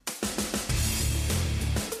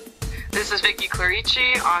This is Vicky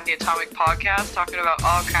Clerici on the Atomic Podcast, talking about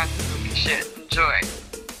all kinds of spooky shit. Enjoy.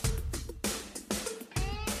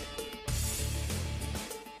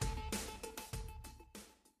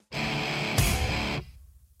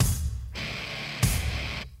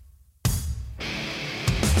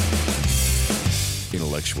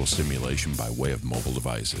 Intellectual stimulation by way of mobile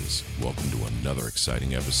devices. Welcome to another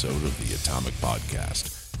exciting episode of the Atomic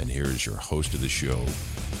Podcast. And here is your host of the show,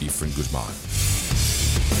 Efren Guzman.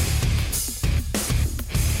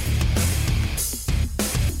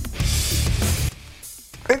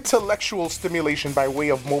 Intellectual stimulation by way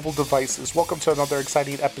of mobile devices. Welcome to another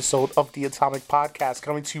exciting episode of the Atomic Podcast,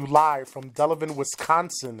 coming to you live from Delavan,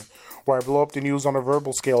 Wisconsin, where I blow up the news on a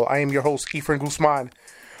verbal scale. I am your host, Efren Guzman.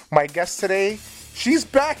 My guest today, she's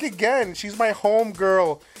back again. She's my home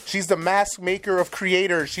girl. She's the mask maker of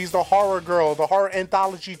creators. She's the horror girl, the horror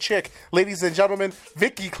anthology chick. Ladies and gentlemen,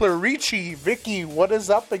 Vicky Clerici. Vicky, what is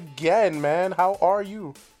up again, man? How are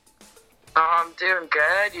you? I'm doing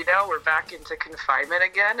good. You know, we're back into confinement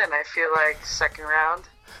again, and I feel like second round,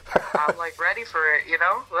 I'm like ready for it, you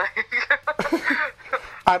know? Like,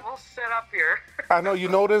 I'm all set up here. I know you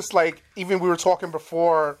noticed, like, even we were talking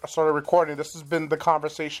before I started recording, this has been the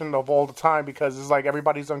conversation of all the time because it's like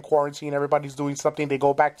everybody's on quarantine, everybody's doing something, they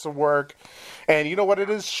go back to work. And you know what it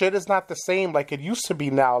is? Shit is not the same like it used to be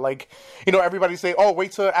now. Like, you know, everybody say, oh,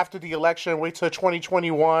 wait till after the election, wait till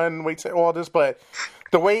 2021, wait till all this, but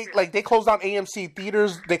the way, like, they closed down AMC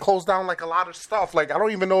theaters, they closed down, like, a lot of stuff. Like, I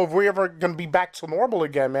don't even know if we're ever going to be back to normal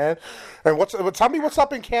again, man. And tell me what's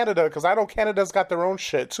up in Canada, because I know Canada's got their own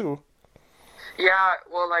shit, too. Yeah,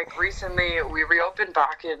 well, like, recently, we reopened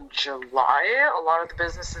back in July. A lot of the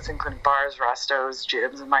businesses, including bars, restos,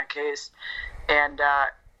 gyms, in my case. And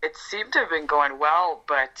it seemed to have been going well,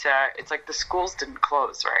 but it's like the schools didn't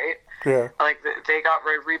close, right? Yeah. Like, they got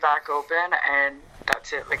back open, and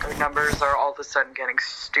that's it. Like, our numbers are all of a sudden getting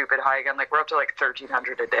stupid high again. Like, we're up to, like,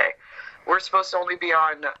 1,300 a day. We're supposed to only be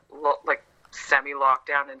on, like,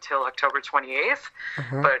 semi-lockdown until October 28th.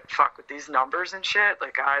 Mm-hmm. But, fuck, with these numbers and shit,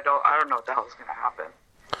 like, I don't know what the hell's going to happen.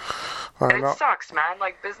 And it sucks, man.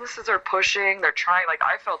 Like, businesses are pushing. They're trying. Like,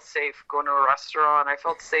 I felt safe going to a restaurant. I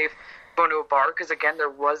felt safe going to a bar because, again, there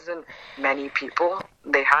wasn't many people.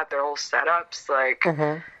 They had their whole setups. Like,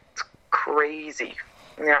 It's crazy.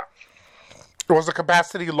 Yeah. Was the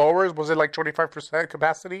capacity lower? Was it like 25%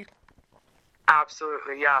 capacity?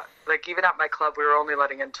 Absolutely, yeah. Like, even at my club, we were only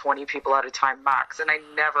letting in 20 people at a time max, and I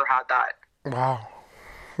never had that. Wow.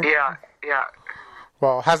 Yeah.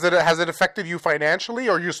 Well, has it affected you financially,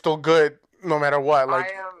 or you're still good no matter what?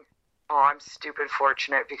 Like, I'm stupid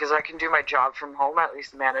fortunate because I can do my job from home, at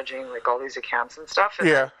least managing, like, all these accounts and stuff. And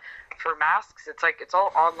yeah. For masks, it's like, it's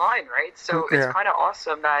all online, right? So it's kind of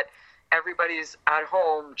awesome that everybody's at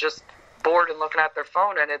home just bored and looking at their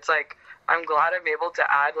phone, and it's like, I'm glad I'm able to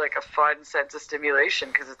add, like, a fun sense of stimulation,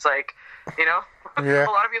 because it's like, you know, yeah.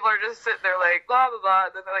 A lot of people are just sitting there like, blah, blah, blah,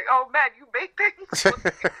 and then they're like, oh, man, you make things?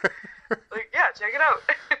 Like, yeah, check it out.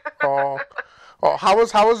 Oh, how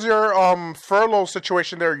was your furlough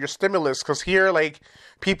situation there, your stimulus? Because here, like,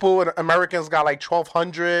 Americans got, like,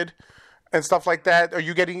 1,200 and stuff like that. Are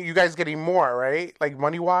you guys getting more, right? Like,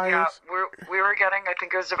 money-wise? Yeah, we were getting, I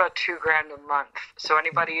think it was about $2,000 a month. So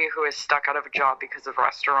anybody who is stuck out of a job because of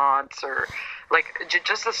restaurants or, like,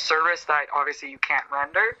 just a service that obviously you can't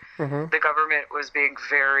render, the government was being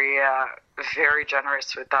very, very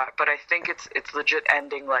generous with that. But I think it's legit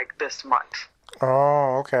ending, like, this month.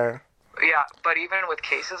 Oh, okay. Yeah, but even with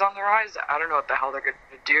cases on the rise, I don't know what the hell they're going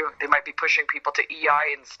to do. They might be pushing people to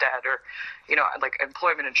EI instead, or, you know, like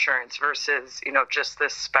employment insurance versus, you know, just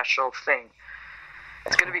this special thing.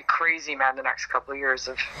 It's going to be crazy, man, the next couple of years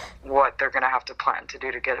of what they're going to have to plan to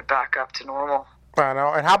do to get it back up to normal. I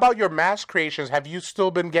know. And how about your mask creations? Have you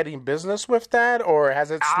still been getting business with that, or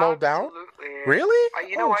has it slowed down? Absolutely. Really?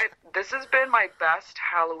 You know what? This has been my best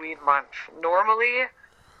Halloween month. Normally,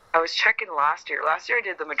 I was checking last year. Last year I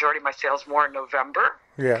did the majority of my sales more in November.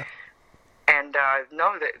 Yeah. And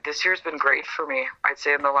this year's been great for me, I'd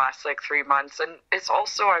say, in the last, like, 3 months. And it's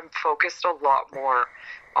also, I'm focused a lot more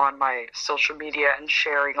on my social media and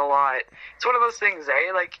sharing a lot. It's one of those things,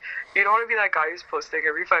 like, you don't want to be that guy who's posting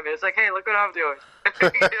every 5 minutes, like, hey, look what I'm doing. You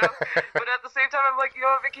know? But at the same time, I'm like, you know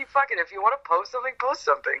what, Vicky, fuck it. If you want to post something, post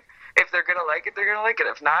something. If they're going to like it, they're going to like it.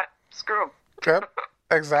 If not, screw them. Yep.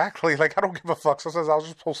 Exactly. Like, I don't give a fuck. Sometimes I'll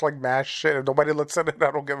just post, like, mash shit. If nobody looks at it,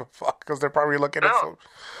 I don't give a fuck. Because they're probably looking at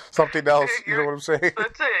something else. You know what I'm saying?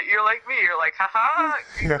 That's it. You're like me. You're like, haha,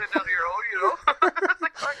 you did it on your own, you know? It's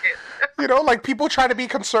like, fuck it. You know, like, people try to be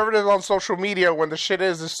conservative on social media when the shit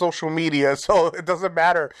is social media. So it doesn't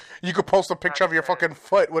matter. You could post a picture of your fucking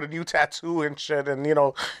foot with a new tattoo and shit. And, you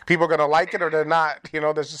know, people are going to like it or they're not. You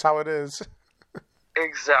know, that's just how it is.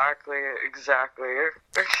 Exactly.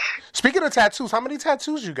 Speaking of tattoos, how many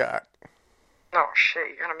tattoos you got? Oh, shit.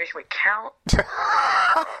 You're going to make me count?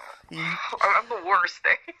 I'm the worst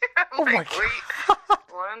thing. I'm like, wait.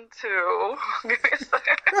 1, 2. Give me a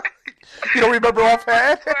second. You don't remember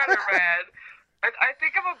offhand? Spider-Man. I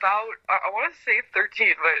think I'm about, I want to say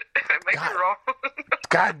 13, but I might be wrong.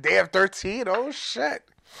 God damn, 13? Oh, shit.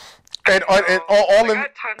 And all in... I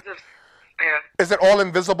got tons of... Yeah. Is it all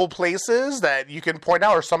invisible places that you can point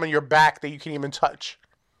out, or some in your back that you can even touch?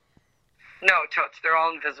 No, totes. They're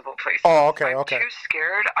all invisible places. Oh, okay, I'm too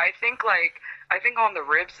scared. I think on the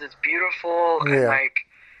ribs it's beautiful and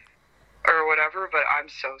or whatever, but I'm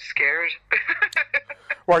so scared.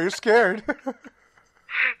 Why are you scared?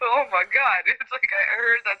 Oh my god! It's like I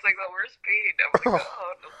heard that's like the worst pain. I'm like,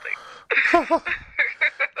 oh no thanks.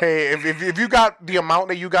 Hey, if you got the amount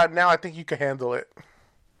that you got now, I think you can handle it.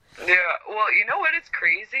 Yeah, well, you know what? It's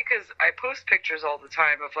crazy because I post pictures all the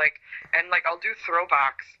time of I'll do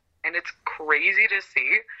throwbacks, and it's crazy to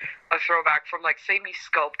see a throwback from say me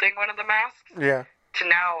sculpting one of the masks. Yeah. To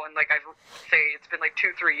now, and I've say it's been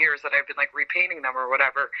 2-3 years that I've been repainting them or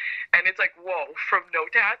whatever, and it's whoa, from no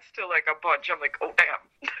tats to a bunch. I'm like, oh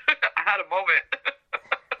damn, I had a moment.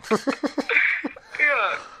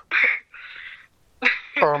 Yeah.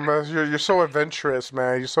 Oh man, you're so adventurous,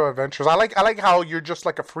 man. You're so adventurous. I like how you're just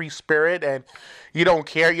like a free spirit and you don't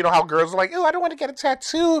care. You know how girls are like, oh, I don't want to get a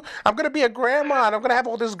tattoo. I'm gonna be a grandma and I'm gonna have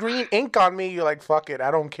all this green ink on me. You're like, fuck it,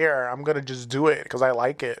 I don't care. I'm gonna just do it because I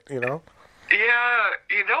like it. You know? Yeah.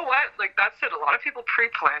 You know what? That's it. A lot of people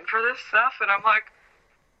pre-plan for this stuff, and I'm like,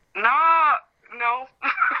 nah, no.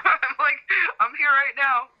 I'm like, I'm here right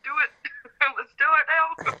now. Do it. Let's do it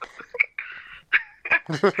now.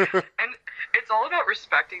 And it's all about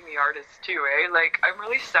respecting the artist too, eh? I'm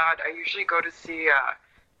really sad. I usually go to see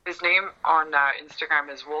his name on Instagram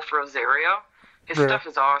is Wolf Rosario. His stuff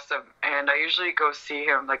is awesome, and I usually go see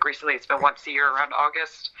him. Recently, it's been once a year around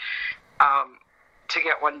August to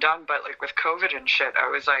get one done. But with COVID and shit, I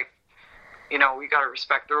was like, you know, we gotta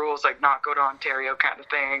respect the rules, not go to Ontario kind of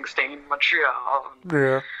thing, stay in Montreal.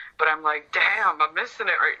 Yeah. But I'm like, damn, I'm missing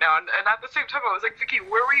it right now. And at the same time, I was like, Vicky,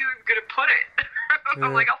 where were you even gonna put it?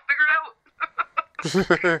 I'm like, I'll figure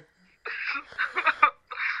it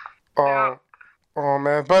out. Oh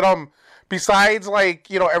man. But besides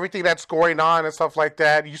everything that's going on and stuff like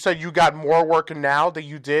that, you said you got more work now than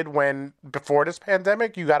you did before this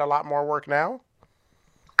pandemic. You got a lot more work now?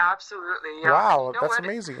 Absolutely, yeah. Wow, that's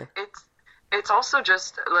amazing. It's also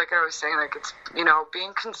just like I was saying, it's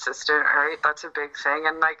being consistent, right? That's a big thing,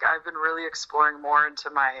 and I've been really exploring more into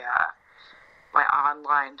my my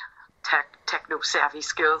online techno savvy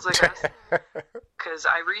skills, I guess, because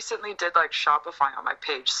I recently did Shopify on my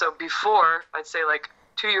page. So before, I'd say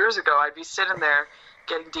 2 years ago, I'd be sitting there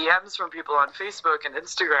getting DMs from people on Facebook and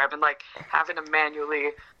Instagram, and having to manually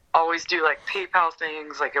always do PayPal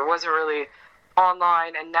things. It wasn't really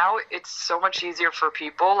online, and now it's so much easier for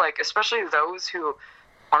people, especially those who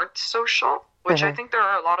aren't social, which I think there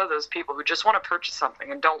are a lot of those people who just want to purchase something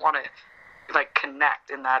and don't want to connect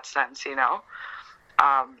in that sense, you know,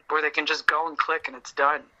 where they can just go and click and it's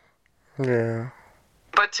done. Yeah.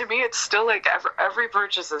 But to me, it's still every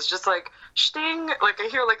purchase is just sting, I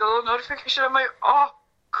hear a little notification. I'm like, oh,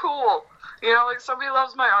 cool, you know, somebody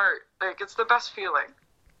loves my art. It's the best feeling.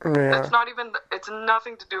 Yeah. It's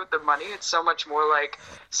nothing to do with the money. It's so much more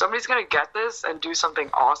somebody's going to get this and do something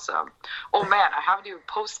awesome. Oh man, I haven't even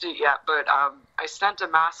posted it yet, but I sent a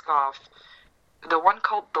mask off, the one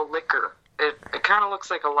called The Liquor. It kind of looks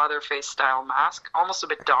like a Leatherface style mask, almost a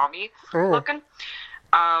bit Dommy looking.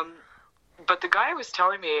 But the guy was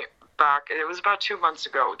telling me back, it was about 2 months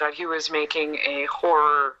ago, that he was making a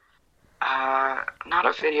horror, not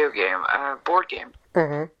a video game, a board game.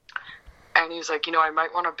 Mm-hmm. And he was like, I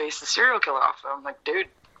might want to base the serial killer off of. I'm like, dude,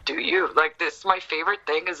 do you? This, my favorite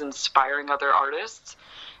thing is inspiring other artists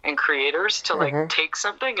and creators to, take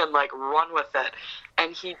something and, run with it.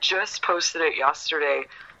 And he just posted it yesterday,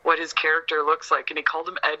 what his character looks like, and he called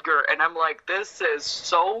him Edgar. And I'm like, this is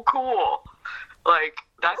so cool.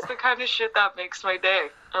 That's the kind of shit that makes my day.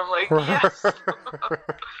 I'm like, yes.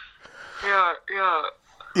 Yeah.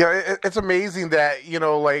 Yeah, it's amazing that,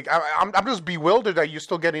 like, I'm just bewildered that you're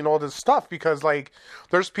still getting all this stuff because, like,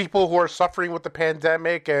 there's people who are suffering with the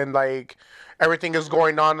pandemic and, like, everything is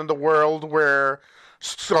going on in the world where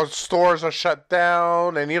stores are shut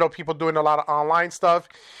down and, people doing a lot of online stuff.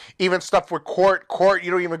 Even stuff with court,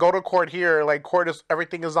 you don't even go to court here. Like,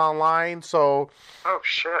 everything is online, so... Oh,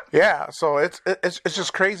 shit. Yeah, so it's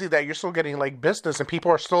just crazy that you're still getting, like, business and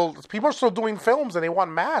people are still doing films and they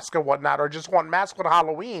want masks and whatnot or just want masks for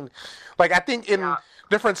Halloween. Like, I think in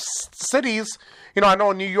different cities, I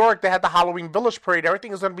know in New York they had the Halloween Village Parade.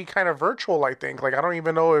 Everything is going to be kind of virtual, I think. Like, I don't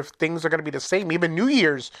even know if things are going to be the same. Even New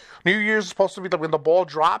Year's. New Year's is supposed to be, when the ball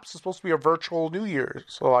drops, it's supposed to be a virtual New Year.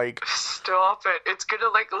 So, like... Stop it. It's going to,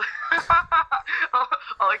 like...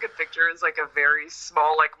 all I could picture is, like, a very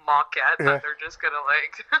small, like, moquette that they're just going to,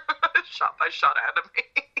 like, shot-by-shot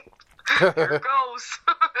animate. Here it goes.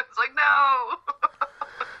 It's like, no!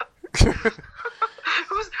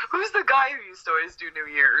 Who's the guy who used to always do New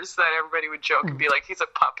Year's that everybody would joke and be like, he's a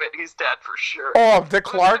puppet, he's dead for sure. Oh, Dick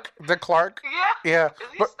Clark? Dick Clark? Yeah. Is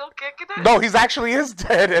he still kicking it? No, he's actually is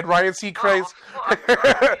dead, and Ryan Seacrest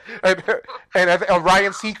and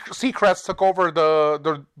Ryan Seacrest took over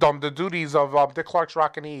the duties of Dick Clark's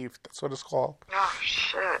Rockin' Eve. That's what it's called. Oh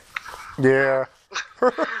shit. Yeah.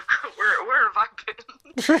 Where have I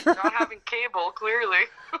been? Not having cable, clearly.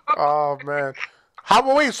 Oh man.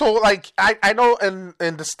 So, like, I know in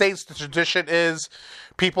the States the tradition is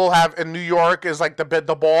people have, in New York, is like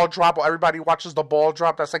the ball drop. Everybody watches the ball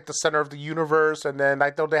drop. That's like the center of the universe. And then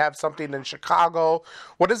I know they have something in Chicago.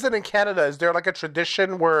 What is it in Canada? Is there like a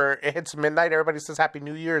tradition where it hits midnight, everybody says Happy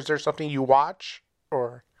New Year? Is there something you watch?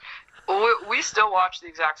 Or... Well, we still watch the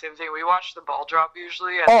exact same thing. We watch the ball drop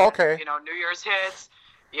usually. And okay. Then, New Year's hits.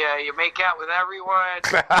 Yeah, you make out with everyone.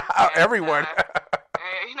 Everyone.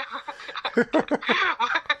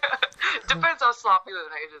 Depends how sloppy the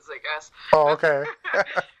night is, I guess. Oh, okay.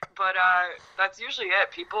 But that's usually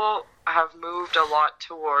it. People have moved a lot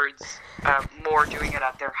towards more doing it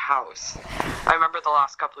at their house. I remember the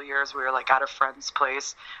last couple of years we were like at a friend's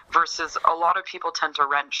place versus a lot of people tend to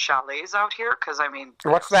rent chalets out here because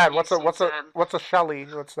what's that? What's a chalet?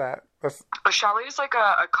 What's that? A chalet is like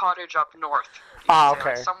a cottage up north.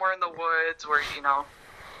 Okay. Like somewhere in the woods where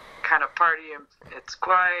kind of party and it's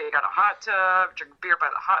quiet. You got a hot tub, drink beer by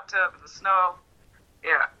the hot tub in the snow.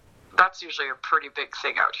 Yeah, that's usually a pretty big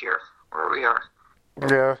thing out here where we are.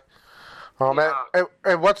 Yeah. Oh man.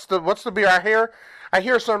 And what's the beer I hear? I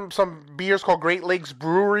hear some beers called Great Lakes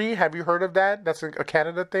Brewery. Have you heard of that? That's a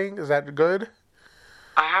Canada thing. Is that good?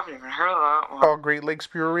 I haven't even heard of that one. Oh, Great Lakes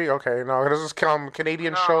Brewery? Okay, no, this is a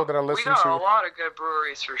Canadian show that I listen to. We got a lot of good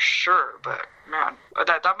breweries for sure, but man,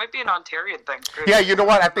 that might be an Ontarian thing. Yeah, you know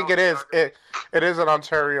what? I think it is. It is an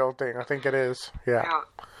Ontario thing. I think it is. Yeah.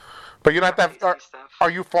 But you're not that. Are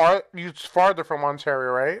you far? You farther from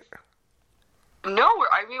Ontario, right? No,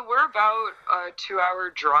 we're about a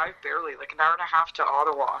 2-hour drive, barely, like an hour and a half to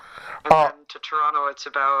Ottawa, and then to Toronto, it's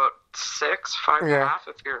about 5 and a half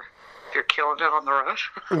if you're killing it on the road.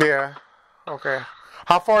 Yeah. Okay.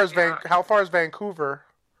 How far is Vancouver?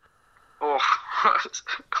 Oh,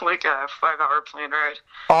 like a 5-hour plane ride.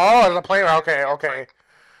 Oh, it's a plane ride. Okay.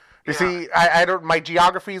 You see, I don't. My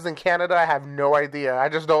geography is in Canada. I have no idea. I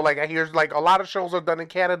just know, like, I hear like a lot of shows are done in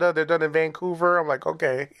Canada. They're done in Vancouver. I'm like,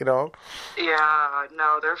 okay, Yeah,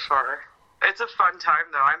 no, they're far. It's a fun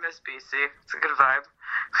time though. I miss BC. It's a good vibe.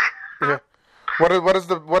 Yeah.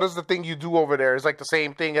 What is the thing you do over there? Is it like the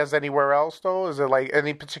same thing as anywhere else though? Is it like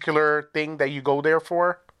any particular thing that you go there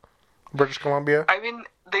for? British Columbia?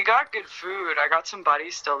 They got good food. I got some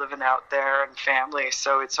buddies still living out there and family,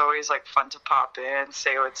 so it's always like fun to pop in,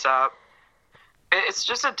 say what's up. It's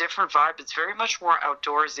just a different vibe. It's very much more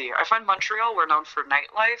outdoorsy. I find Montreal, we're known for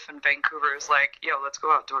nightlife, and Vancouver is like, yo, let's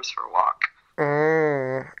go outdoors for a walk.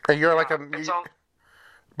 And you're like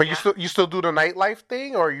But you still do the nightlife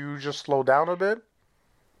thing, or you just slow down a bit?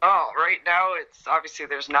 Oh, right now it's obviously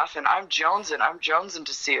there's nothing. I'm jonesing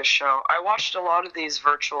to see a show. I watched a lot of these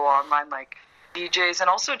virtual online like DJs, and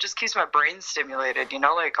also it just keeps my brain stimulated.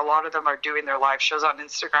 Like a lot of them are doing their live shows on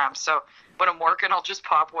Instagram. So when I'm working, I'll just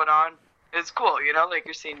pop one on. It's cool, like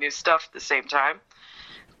you're seeing new stuff at the same time.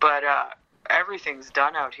 But everything's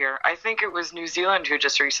done out here. I think it was New Zealand who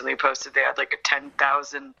just recently posted they had like a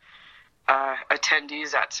 10,000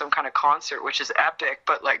 attendees at some kind of concert, which is epic.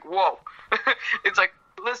 But like, whoa, it's like,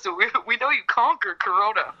 listen, we know you conquered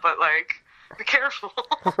Corona, but like, be careful.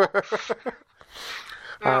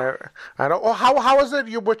 I don't. Well, how is it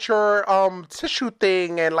with your tissue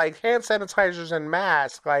thing and like hand sanitizers and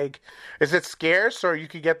masks? Like, is it scarce or you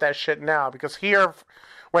could get that shit now? Because here,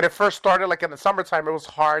 when it first started, like in the summertime, it was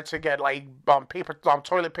hard to get like paper,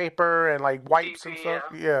 toilet paper, and like wipes and stuff.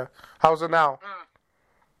 Yeah. How's it now?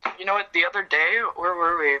 You know what? The other day, where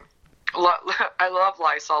were we? I love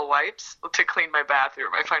Lysol wipes to clean my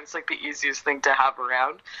bathroom. I find it's like the easiest thing to have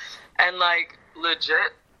around. And like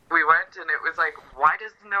legit, we went and it was like, why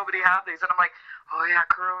does nobody have these? And I'm like, oh yeah,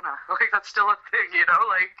 Corona. Like that's still a thing, you know?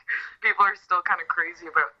 Like people are still kind of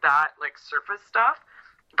crazy about that, like surface stuff.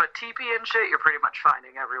 But TP and shit, you're pretty much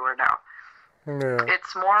finding everywhere now. Yeah.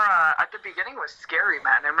 It's more, at the beginning it was scary,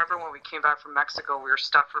 man. I remember when we came back from Mexico, we were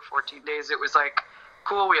stuck for 14 days. It was like,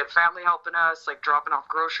 cool, we had family helping us, like dropping off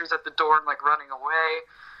groceries at the door and like running away.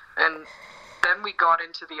 And then we got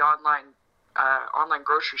into the online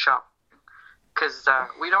grocery shop. Because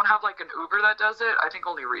we don't have like an Uber that does it. I think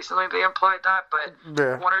only recently they employed that, but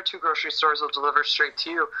one or two grocery stores will deliver straight to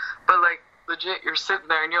you. But like legit, you're sitting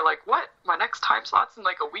there and you're like, what? My next time slot's in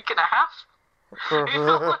like a week and a half? You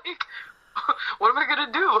know, like, what am I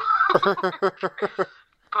gonna do?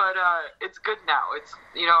 But it's good now. It's,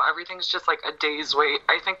 you know, everything's just like a day's wait.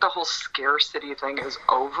 I think the whole scarcity thing is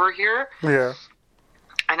over here. Yeah.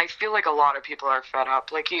 And I feel like a lot of people are fed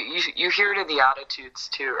up. Like, you hear it in the attitudes,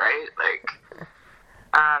 too, right? Like,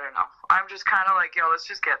 I don't know. I'm just kind of like, yo, let's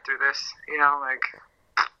just get through this. You know, like,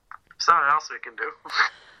 there's nothing else we can do.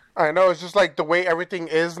 I know. It's just like the way everything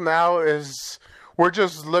is now is we're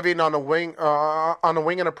just living on a wing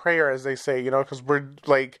and a prayer, as they say, you know, because we're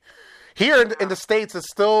like... Here in the States,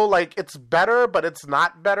 it's still, like, it's better, but it's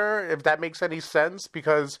not better, if that makes any sense,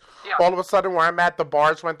 because all of a sudden where I'm at, the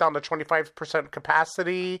bars went down to 25%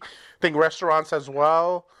 capacity, I think restaurants as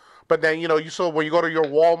well, but then, you know, when you go to your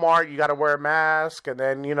Walmart, you got to wear a mask, and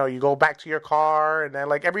then, you know, you go back to your car, and then,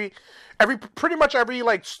 like, pretty much every,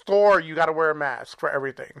 like, store, you got to wear a mask for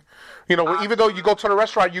everything. You know, even though you go to the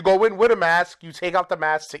restaurant, you go in with a mask, you take out the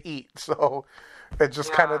mask to eat, so it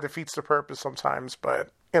just kind of defeats the purpose sometimes, but...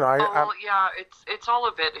 You know, it's all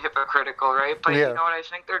a bit hypocritical, right? But you know what? I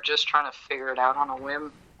think they're just trying to figure it out on a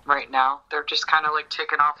whim right now. They're just kind of like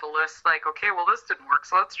ticking off a list, like, okay, well, this didn't work,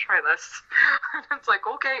 so let's try this. And it's like,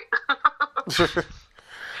 okay.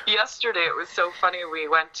 Yesterday, it was so funny. We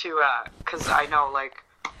went to, because I know, like,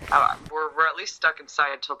 we're at least stuck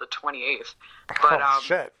inside until the 28th. But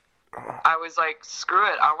shit. I was like, screw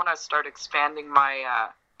it. I want to start expanding my.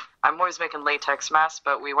 I'm always making latex masks,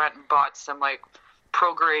 but we went and bought some like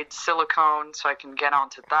pro-grade silicone so I can get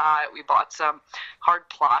onto that. We bought some hard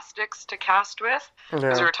plastics to cast with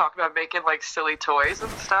because we were talking about making like silly toys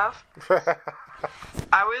and stuff.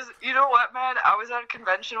 You know what, man? I was at a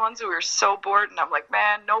convention once and we were so bored and I'm like,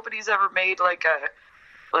 man, nobody's ever made like a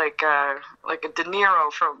De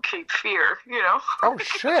Niro from Cape Fear, you know? Oh,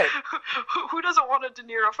 shit. Who doesn't want a De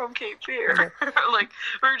Niro from Cape Fear? Like,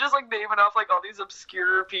 we were just, like, naming off, like, all these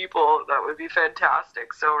obscure people. That would be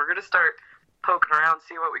fantastic. So we're going to start poking around,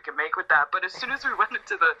 see what we can make with that. But as soon as we went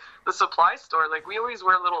into the supply store, like, we always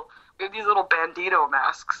wear we have these little bandito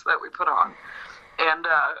masks that we put on. And,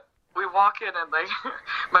 we walk in and, like,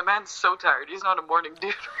 my man's so tired. He's not a morning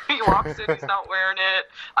dude. He walks in, he's not wearing it.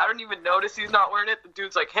 I don't even notice he's not wearing it. The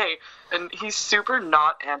dude's like, hey. And he's super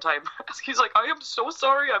not anti-mask. He's like, I am so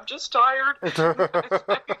sorry. I'm just tired.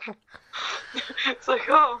 It's like,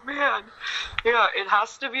 oh, man. Yeah, it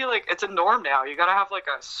has to be, like, it's a norm now. You got to have, like,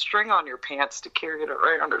 a string on your pants to carry it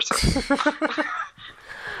around or something.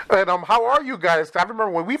 And how are you guys? I remember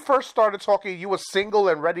when we first started talking, you were single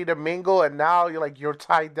and ready to mingle, and now you're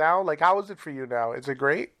tied down. Like, how is it for you now? Is it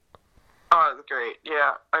great? Oh, it's great.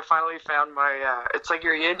 Yeah, I finally found my. It's like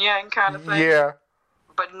your yin yang kind of thing. Yeah.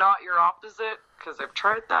 But not your opposite, because I've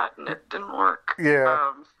tried that and it didn't work.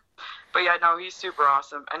 Yeah. But yeah, no, he's super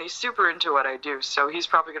awesome, and he's super into what I do. So he's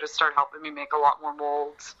probably going to start helping me make a lot more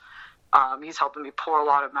molds. He's helping me pour a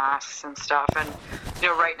lot of masks and stuff. And, you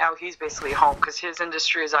know, right now he's basically home because his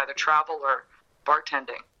industry is either travel or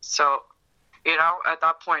bartending. So, you know, at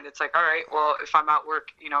that point, it's like, all right, well, if I'm at work,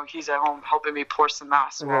 you know, he's at home helping me pour some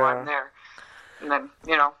masks while I'm there. And then,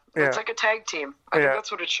 you know, it's like a tag team. I think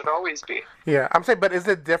that's what it should always be. Yeah, I'm saying, but is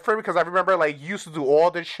it different? Because I remember, like, you used to do all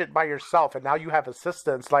this shit by yourself, and now you have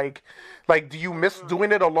assistants. Like, do you miss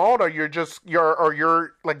doing it alone, or you're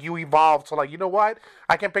like, you evolved to, like, you know what?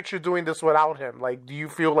 I can picture doing this without him. Like, do you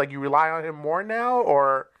feel like you rely on him more now,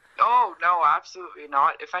 or? Oh, no, absolutely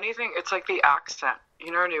not. If anything, it's like the accent.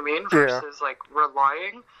 You know what I mean? Versus, like,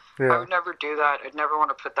 relying. Yeah. I would never do that. I'd never want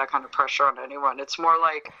to put that kind of pressure on anyone. It's more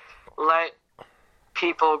like, let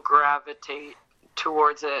people gravitate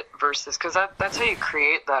towards it versus because that's how you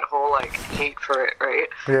create that whole like hate for it, right?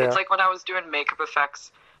 It's like when I was doing makeup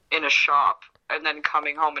effects in a shop and then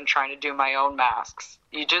coming home and trying to do my own masks.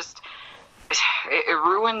 it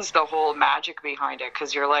ruins the whole magic behind it,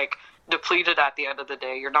 because you're like depleted at the end of the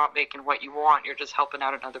day. You're not making what you want. You're just helping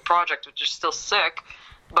out another project, which is still sick.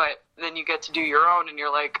 But then you get to do your own, and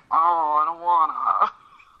you're like, oh, I don't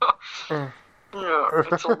wanna. Yeah,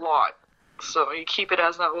 it's a lot. So you keep it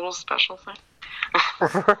as that little special thing.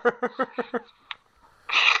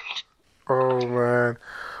 Oh man.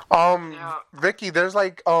 Yeah. Vicky, there's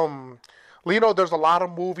like there's a lot of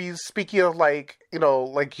movies. Speaking of like,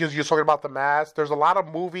 like you're talking about The Mask, there's a lot of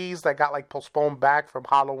movies that got like postponed back from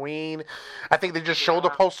Halloween. I think they just showed the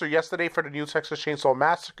poster yesterday for the new Texas Chainsaw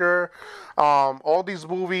Massacre. All these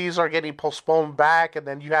movies are getting postponed back, and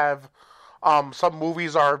then you have some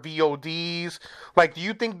movies are VODs. Like, do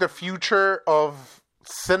you think the future of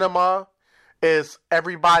cinema is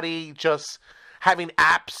everybody just having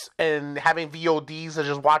apps and having VODs and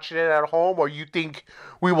just watching it at home, or you think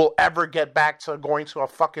we will ever get back to going to a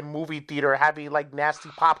fucking movie theater, having like nasty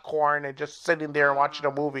popcorn and just sitting there and watching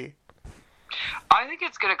a movie? I think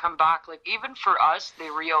it's going to come back. Like, even for us, they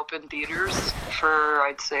reopened theaters for,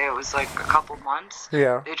 I'd say it was like a couple months.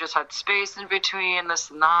 Yeah. They just had space in between, this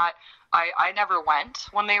and that. I never went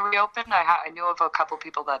when they reopened. I knew of a couple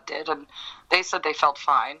people that did, and they said they felt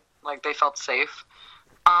fine. Like, they felt safe.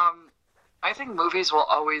 I think movies will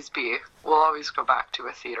always go back to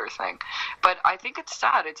a theater thing. But I think it's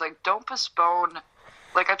sad. It's like, don't postpone.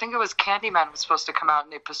 Like, I think it was Candyman was supposed to come out,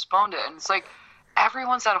 and they postponed it. And it's like,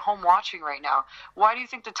 everyone's at home watching right now. Why do you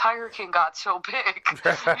think the Tiger King got so big?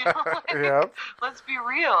 Yeah. Let's be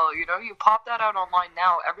real. You pop that out online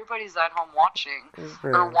now, everybody's at home watching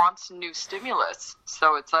or wants new stimulus.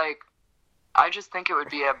 So it's like, I just think it would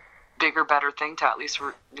be a bigger, better thing to at least,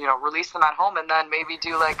 release them at home, and then maybe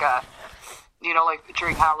do like a, like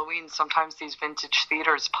during Halloween, sometimes these vintage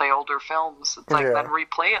theaters play older films. It's like, then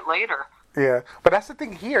replay it later. Yeah, but that's the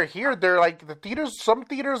thing here. Here, they're like, the theaters, some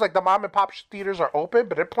theaters, like the mom and pop theaters are open,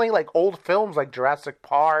 but they're playing like old films like Jurassic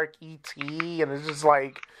Park, E.T., and it's just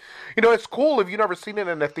like, it's cool if you've never seen it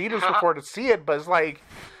in the theaters before to see it, but it's like,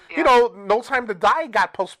 No Time to Die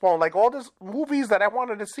got postponed. Like, all these movies that I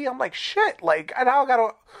wanted to see, I'm like, shit, like, I now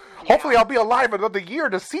gotta, hopefully I'll be alive another year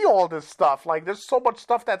to see all this stuff. Like, there's so much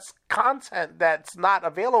stuff that's content that's not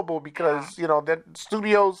available because, the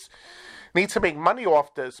studios need to make money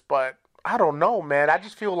off this, but I don't know, man. I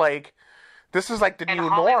just feel like this is like the new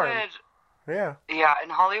norm. Yeah. Yeah,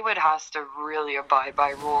 and Hollywood has to really abide by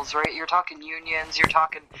rules, right? You're talking unions, you're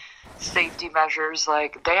talking safety measures.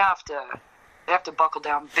 Like, they have to buckle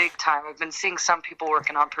down big time. I've been seeing some people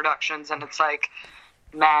working on productions, and it's like,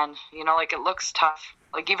 man, like, it looks tough.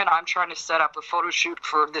 Like, even I'm trying to set up a photo shoot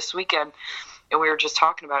for this weekend, and we were just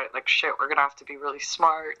talking about it. Like, shit, we're gonna have to be really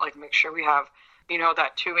smart. Like, make sure we have,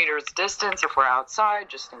 that 2 meters distance if we're outside,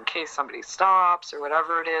 just in case somebody stops or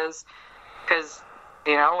whatever it is. Because,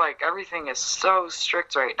 like, everything is so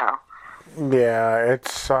strict right now. Yeah,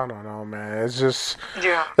 I don't know, man. It's just,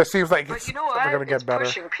 it seems like it's going to get better.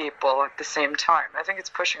 It's pushing people at the same time. I think it's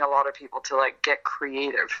pushing a lot of people to, like, get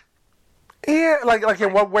creative. Yeah, like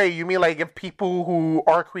in what way? You mean, like, if people who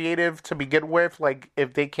are creative to begin with, like,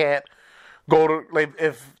 if they can't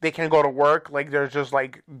if they can't go to work, like, they're just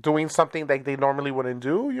like doing something like they normally wouldn't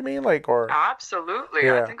do, you mean, like, or? Absolutely.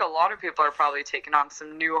 I think a lot of people are probably taking on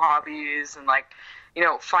some new hobbies and, like,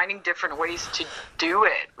 finding different ways to do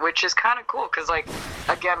it, which is kind of cool because, like,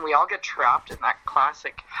 again, we all get trapped in that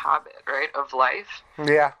classic habit, right, of life.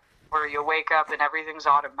 Yeah. Where you wake up and everything's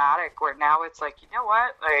automatic, where now it's like, you know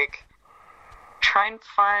what, like, try and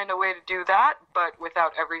find a way to do that, but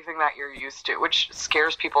without everything that you're used to, which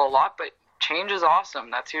scares people a lot, but change is awesome.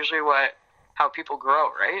 That's usually how people grow,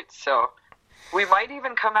 right? So we might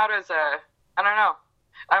even come out as I don't know.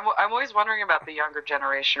 I'm always wondering about the younger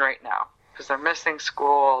generation right now because they're missing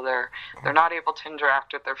school. They're not able to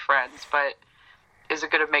interact with their friends. But is it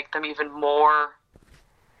going to make them even more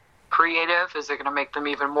creative? Is it going to make them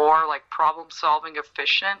even more like problem solving,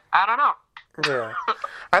 efficient? I don't know. Yeah,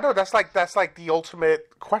 I know that's like the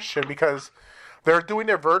ultimate question because they're doing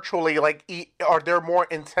it virtually. Like, are there more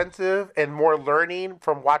intensive and more learning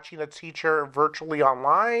from watching a teacher virtually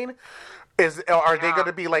online? Are they going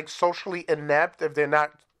to be like socially inept if they're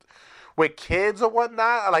not with kids or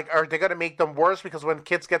whatnot? Like, are they going to make them worse because when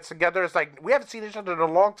kids get together, it's like, we haven't seen each other in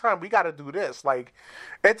a long time. We got to do this. Like,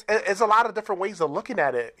 it's a lot of different ways of looking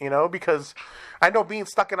at it, because I know being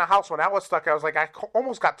stuck in a house, when I was stuck, I was like, I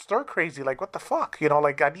almost got stir crazy. Like, what the fuck?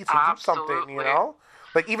 Like, I need to do something,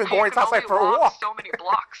 Like, even going outside for a walk. So many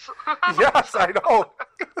blocks. Yes, I know.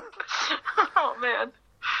 Oh, man.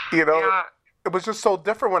 It was just so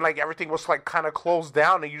different when, like, everything was, like, kind of closed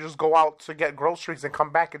down and you just go out to get groceries and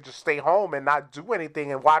come back and just stay home and not do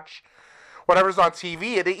anything and watch whatever's on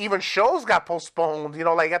TV, and even shows got postponed. You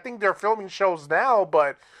know, like I think they're filming shows now,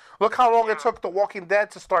 but look how long it took The Walking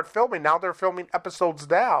Dead to start filming. Now they're filming episodes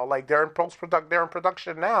now. Like they're in they're in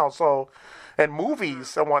production now. So, and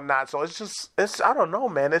movies and whatnot. So it's I don't know,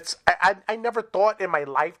 man. I never thought in my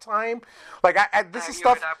lifetime, like this is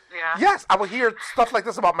stuff. Yes, I would hear stuff like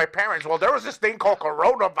this about my parents. Well, there was this thing called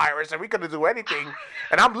coronavirus, and we couldn't do anything,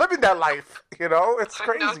 and I'm living that life. You know, it's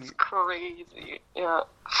crazy. It's crazy. Yeah.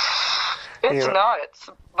 It's nuts,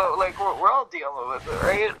 but like we're all dealing with it,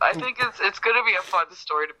 right? I think it's gonna be a fun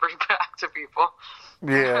story to bring back to people.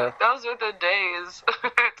 Yeah, those are the days.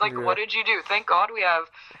 It's like, what did you do? Thank God we have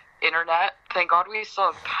internet. Thank God we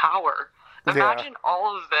still have power. Imagine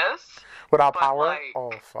all of this without power. Like,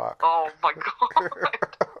 oh fuck. Oh my God.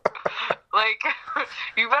 Like,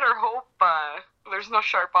 you better hope there's no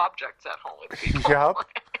sharp objects at home with people. Yep.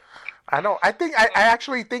 I know. I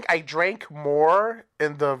actually think I drank more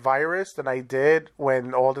in the virus than I did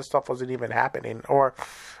when all this stuff wasn't even happening. Or,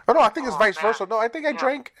 no, I think it's vice versa. No, I think I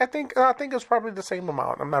drank. I think it's probably the same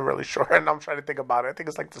amount. I'm not really sure, and I'm trying to think about it. I think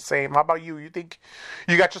it's like the same. How about you? You think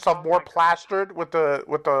you got yourself more plastered with the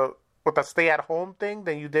stay-at-home thing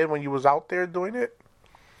than you did when you was out there doing it?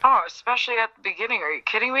 Oh, especially at the beginning. Are you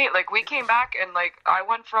kidding me? Like, we came back and like I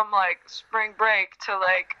went from like spring break to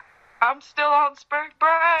like, I'm still on spring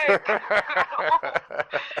break.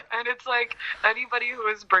 And it's like anybody who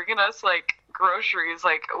was bringing us like groceries,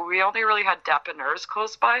 like we only really had Depanners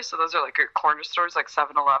close by, so those are like your corner stores, like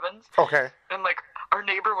 7-Elevens. Okay. And like our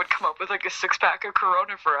neighbor would come up with like a 6-pack of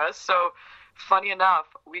Corona for us. So funny enough,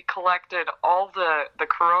 we collected all the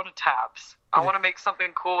Corona tabs. I want to make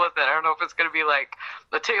something cool with it. I don't know if it's going to be like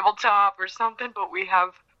the tabletop or something, but we have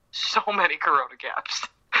so many Corona caps.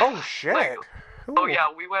 Oh shit. Like, oh yeah,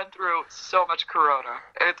 we went through so much Corona.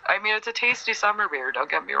 It's a tasty summer beer, don't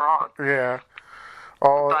get me wrong. Yeah.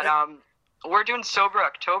 Oh. But we're doing Sober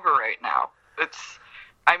October right now.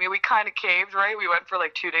 We kind of caved, right? We went for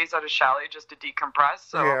like 2 days at a chalet just to decompress,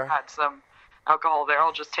 so had some alcohol there.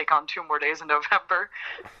 I'll just take on 2 more days in November.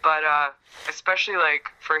 But especially like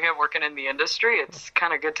for him working in the industry, it's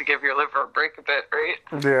kind of good to give your liver a break a bit,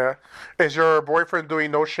 right? Yeah. Is your boyfriend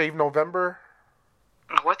doing No Shave November?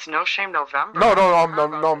 What's No Shave November?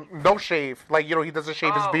 No shave. Like, you know, he doesn't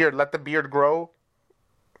shave his beard. Let the beard grow.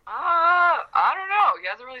 I don't know. He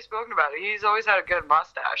hasn't really spoken about it. He's always had a good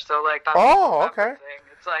mustache, so like that's okay. Thing.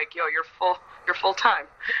 It's like, yo, you're full time.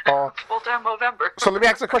 Full time November. So let me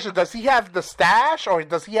ask the question: does he have the stash, or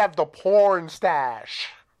does he have the porn stash?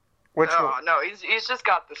 No, he's just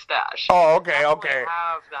got the stash. Oh, okay. Have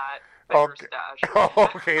that. Okay. Stash.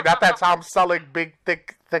 Okay, not Tom Selleck big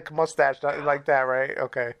thick mustache, nothing like that, right?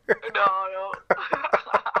 Okay. No.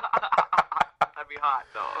 That'd be hot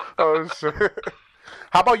though. Oh shit.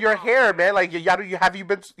 How about your hair, man? Like, you haven't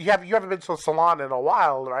been to a salon in a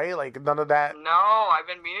while, right? Like, none of that. No, I've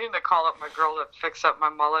been meaning to call up my girl to fix up my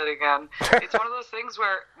mullet again. It's one of those things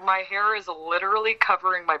where my hair is literally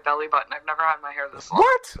covering my belly button. I've never had my hair this long.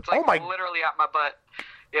 What? It's like literally at my butt.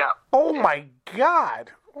 Yeah. Oh my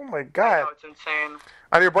god. I know, it's insane.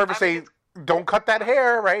 And your boyfriend say, don't cut that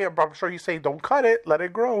hair, right? I'm sure you say, don't cut it, let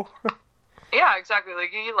it grow. Yeah, exactly.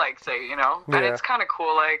 Like, he likes it, you know? And it's kind of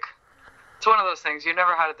cool, like, it's one of those things. You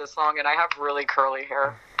never had it this long, and I have really curly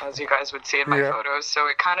hair, as you guys would see in my photos, so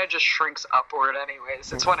it kind of just shrinks upward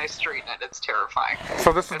anyways. It's when I straighten it, it's terrifying.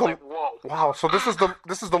 So this is whoa. Wow, so this is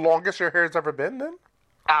the longest your hair has ever been, then?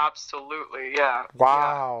 Absolutely, yeah.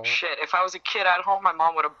 Wow. Yeah. Shit, if I was a kid at home, my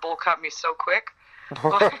mom would have bull cut me so quick.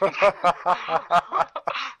 Like, it's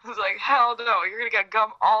like, hell no, you're gonna get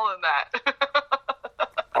gum all in that.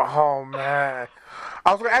 Oh man,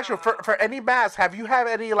 I was gonna ask you for any mask. Have you had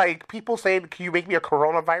any like people saying, "Can you make me a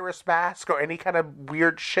coronavirus mask?" or any kind of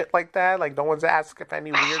weird shit like that? Like no one's asked if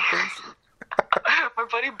any weird things. My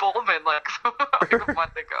buddy Bowman, like a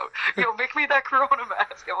month ago, yo, make me that corona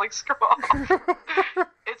mask. I'm like, screw off.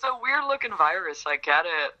 It's a weird looking virus. I get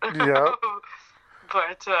it. Yeah.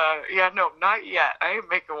 But, no, not yet. I ain't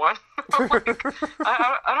making one. Like,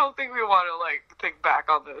 I don't think we want to, like, think back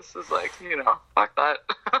on this. It's like, fuck that.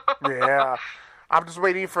 Yeah. I'm just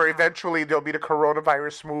waiting for eventually there'll be the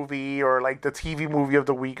coronavirus movie or, like, the TV movie of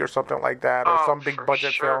the week or something like that or some big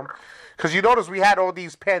budget film. Because you notice we had all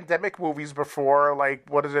these pandemic movies before, like,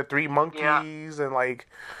 what is it, Three Monkeys and, like...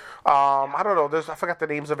 I don't know. I forgot the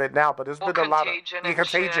names of it now, but there's been a lot of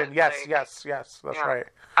Contagion. Shit, yes, that's right.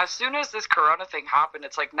 As soon as this Corona thing happened,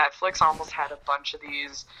 it's like Netflix almost had a bunch of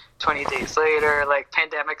these 20 Days Later, like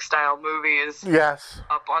pandemic style movies. Yes.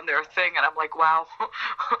 Up on their thing, and I'm like, wow,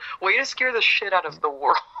 way to scare the shit out of the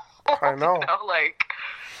world. I know.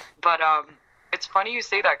 But it's funny you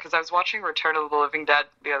say that because I was watching Return of the Living Dead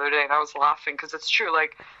the other day and I was laughing because it's true.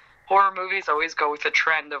 Like, horror movies always go with the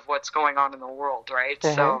trend of what's going on in the world, right?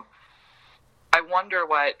 Mm-hmm. So I wonder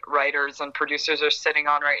what writers and producers are sitting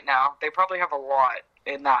on right now. They probably have a lot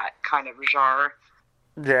in that kind of genre.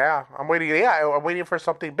 Yeah, I'm waiting. Yeah, I'm waiting for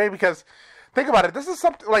something big because think about it. This is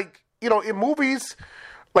something like, you know, in movies,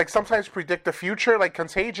 like sometimes predict the future. Like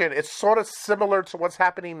Contagion, it's sort of similar to what's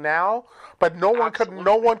happening now, but no one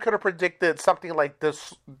could have predicted something like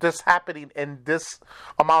this happening in this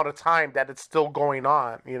amount of time that it's still going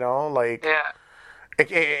on. You know, like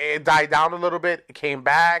it died down a little bit, it came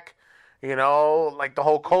back. You know, like the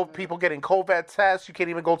whole people getting COVID tests. You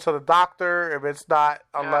can't even go to the doctor if it's not,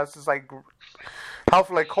 unless it's like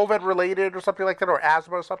health, like COVID related or something like that, or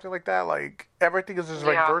asthma or something like that. Like everything is just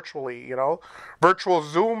like virtually, you know, virtual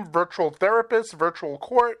Zoom, virtual therapist, virtual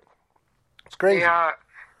court. It's crazy. Yeah,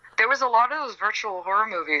 there was a lot of those virtual horror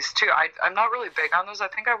movies too. I'm not really big on those. I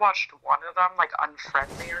think I watched one of them, like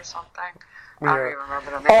Unfriendly or something. I don't even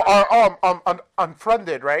remember the name.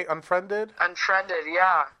 Unfriended, right? Unfriended,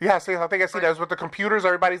 yeah. Yeah, see, I think I see that. It's with the computers.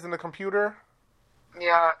 Everybody's in the computer.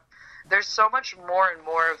 Yeah. There's so much more and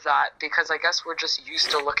more of that because I guess we're just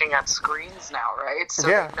used to looking at screens now, right? So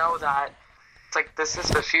we know that it's like, this is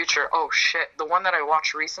the future. Oh, shit. The one that I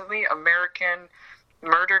watched recently, American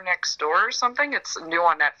Murder Next Door or something, it's new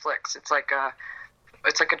on Netflix. It's like a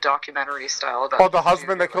documentary style. Oh, the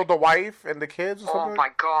husband that killed the wife and the kids or something? Oh, my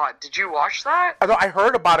God. Did you watch that? I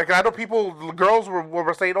heard about it. I know girls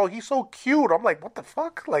were saying, oh, he's so cute. I'm like, what the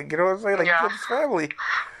fuck? Like, you know what I'm saying? Like, he killed his family.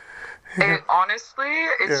 Honestly,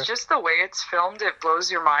 it's just the way it's filmed. It blows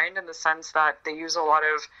your mind in the sense that they use a lot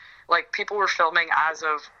of, like, people were filming as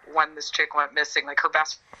of when this chick went missing. Like, her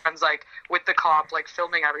best friend's, like, with the cop, like,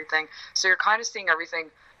 filming everything. So you're kind of seeing everything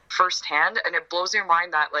firsthand, and it blows your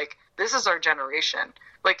mind that, like, this is our generation.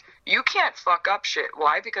 Like, you can't fuck up shit.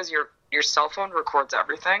 Why? Because your cell phone records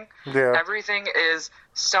everything. Yeah. Everything is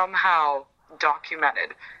somehow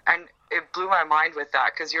documented. And it blew my mind with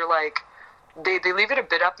that, because you're like, they leave it a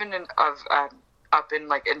bit up in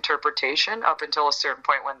like interpretation up until a certain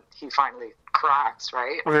point when he finally cracks,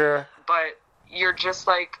 right? Yeah. But you're just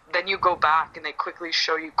like, then you go back and they quickly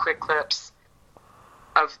show you quick clips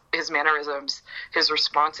of his mannerisms, his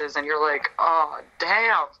responses, and you're like, oh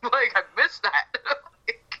damn, like I missed that.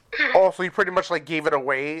 Oh, so he pretty much like gave it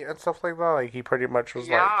away and stuff like that. Like he pretty much was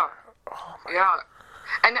like, oh my God.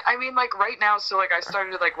 And I mean, like, right now, so, like, I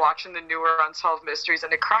started, like, watching the newer Unsolved Mysteries,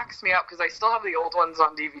 and it cracks me up because I still have the old ones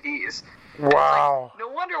on DVDs. Wow. Like, no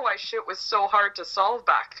wonder why shit was so hard to solve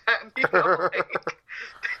back then, you know? Like,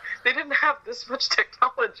 they didn't have this much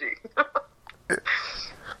technology.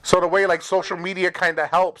 So the way, like, social media kind of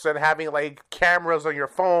helps, and having, like, cameras on your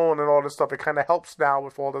phone and all this stuff, it kind of helps now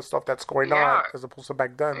with all the stuff that's going on, as opposed to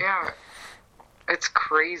back then. Yeah. It's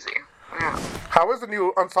crazy. Yeah. How is the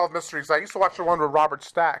new Unsolved Mysteries? I used to watch the one with Robert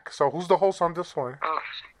Stack. So who's the host on this one? Oh,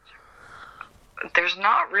 there's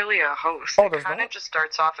not really a host. Oh, it kind of just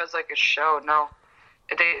starts off as like a show. No,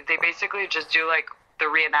 they basically just do like the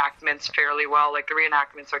reenactments fairly well. Like the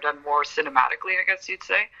reenactments are done more cinematically, I guess you'd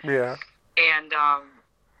say. Yeah. And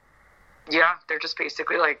yeah, they're just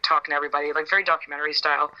basically like talking to everybody, like very documentary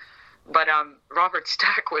style. But Robert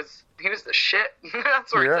Stack he was the shit.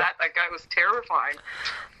 That's where it's at. That guy was terrifying.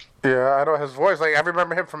 Yeah, I know his voice. Like I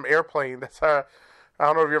remember him from Airplane. That's I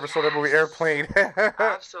don't know if you ever saw that movie Airplane.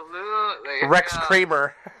 Absolutely. Rex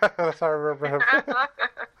Kramer. That's how I remember him.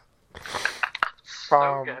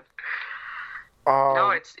 So good.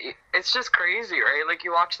 No, it's just crazy, right? Like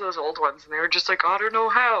you watch those old ones and they were just like, I don't know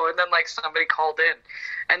how, and then like somebody called in,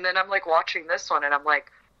 and then I'm like watching this one and I'm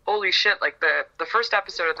like, holy shit! Like the first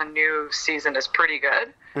episode of the new season is pretty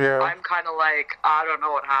good. Yeah. I'm kind of like, I don't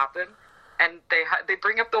know what happened. And they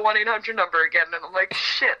bring up the 1-800 number again, and I'm like,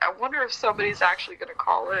 shit, I wonder if somebody's actually going to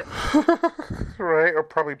call in. Right, or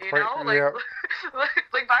probably you know,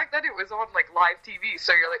 like back then it was on, like, live TV,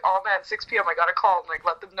 so you're like, oh, man, 6 p.m., I got to call and, like,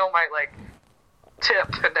 let them know my, like,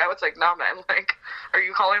 tip. And now it's like, nah, man, like, are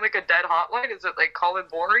you calling, like, a dead hotline? Is it, like, Colin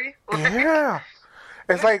Bory? Like, yeah.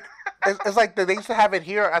 It's like they used to have it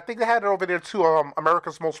here. I think they had it over there, too,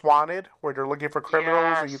 America's Most Wanted, where they're looking for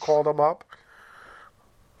criminals, and you call them up.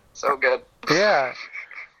 So good. Yeah.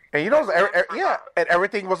 And you know, and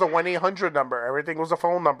everything was a 1-800 number. Everything was a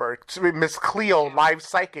phone number. Miss Cleo, live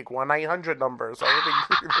psychic, 1-800 numbers. Everything.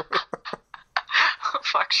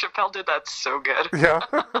 Fuck, Chappelle did that so good. Yeah.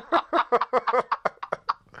 I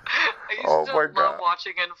used to love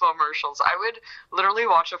watching infomercials. I would literally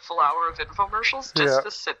watch a full hour of infomercials just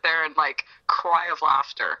to sit there and, like, cry of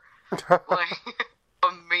laughter. Like,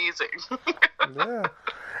 amazing. Yeah.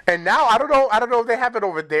 And now I don't know if they have it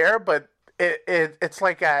over there, but it's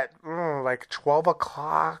like at like 12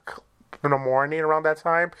 o'clock in the morning around that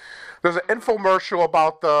time. There's an infomercial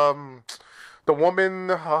about the woman,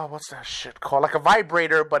 what's that shit called? Like a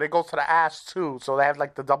vibrator, but it goes to the ass too. So they have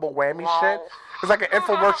like the double whammy shit. It's like an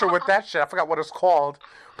infomercial with that shit. I forgot what it's called.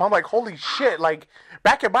 But I'm like, holy shit. Like,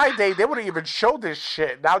 back in my day, they wouldn't even show this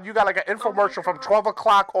shit. Now you got like an infomercial from 12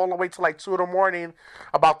 o'clock all the way to like 2 in the morning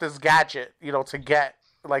about this gadget, to get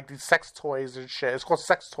like these sex toys and shit. It's called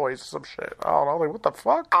sex toys or some shit. I don't know. Like, what the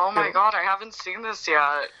fuck? Oh my god, I haven't seen this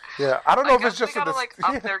yet. Yeah, I don't know if it's just they gotta, in the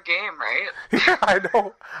up their game, right? Yeah, I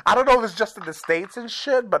know. I don't know if it's just in the States and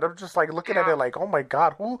shit, but I'm just like looking at it like, oh my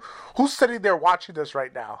god, who's sitting there watching this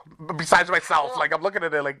right now? Besides myself, like I'm looking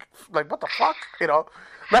at it like what the fuck,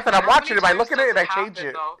 Not that I'm watching it, but I look at it and I change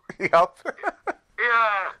it. Yeah.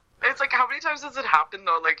 It's like, how many times does it happen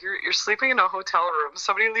though? Like you're sleeping in a hotel room,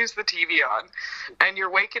 somebody leaves the TV on, and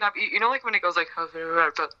you're waking up. Like when it goes like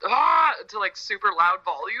to like super loud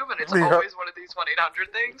volume, and it's always one of these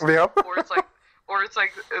 1-800 things. Yep. Or it's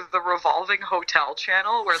like the revolving hotel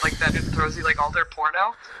channel where like then it throws you like all their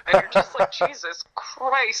porno, and you're just like, Jesus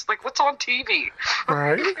Christ, like what's on TV?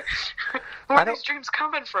 Right. Where are these dreams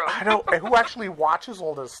coming from? I know. And who actually watches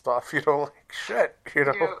all this stuff? Like shit.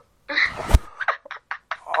 Yeah.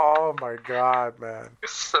 Oh my god, man.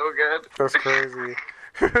 It's so good. That's crazy.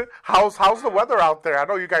 How's the weather out there? I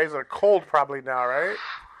know you guys are cold probably now, right?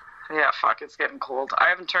 Yeah, fuck, it's getting cold. I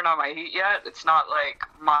haven't turned on my heat yet. It's not like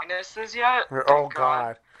minuses yet. Oh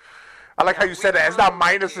god. I like how you said that. It's not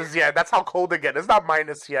minuses yet. That's how cold it gets. It's not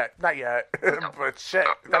minus yet. Not yet. No. But shit,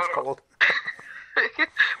 that's cold.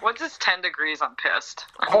 Once it's 10 degrees, I'm pissed.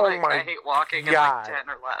 I hate walking in like 10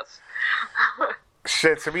 or less.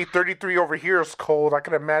 Shit, to me, 33 over here is cold. I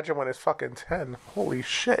can imagine when it's fucking 10. Holy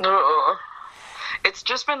shit. It's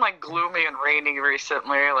just been like gloomy and rainy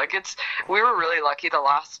recently. Like we were really lucky the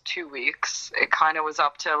last 2 weeks. It kind of was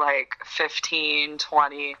up to like 15,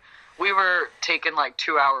 20. We were taking like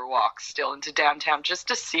 2-hour walks still into downtown just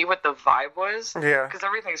to see what the vibe was. Yeah. Because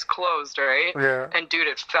everything's closed, right? Yeah. And dude,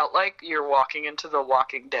 it felt like you're walking into The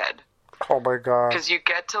Walking Dead. Oh my god. Because you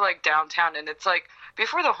get to like downtown and it's like,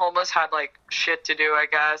 before the homeless had like shit to do, I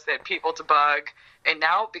guess, they had people to bug, and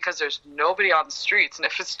now because there's nobody on the streets, and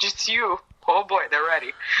if it's just you, oh boy, they're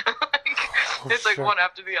ready. It's like one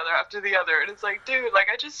after the other, and it's like, dude, like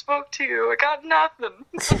I just spoke to you, I got nothing.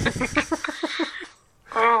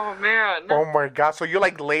 Oh man. Oh my god. So you're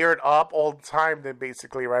like layered up all the time then,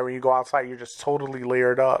 basically, right? When you go outside, you're just totally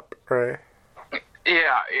layered up, right?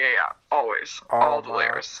 Yeah. Always. All the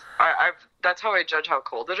layers. That's how I judge how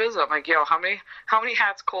cold it is. I'm like, yo, how many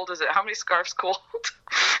hats cold is it? How many scarves cold?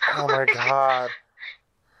 Oh my god.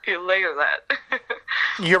 You layer that.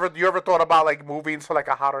 You ever thought about like moving to like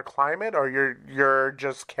a hotter climate, or you're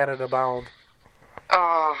just Canada bound?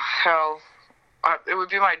 Oh hell. It would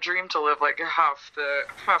be my dream to live like half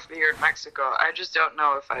the year in Mexico. I just don't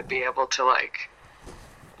know if I'd be able to like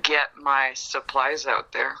get my supplies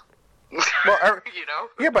out there. Well,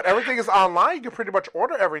 Yeah, but everything is online. You can pretty much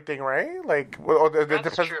order everything, right? Like,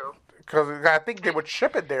 that's true. Because I think they would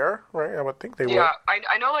ship it there, right? I would think they would. Yeah,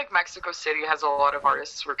 I know like Mexico City has a lot of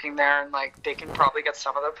artists working there, and like they can probably get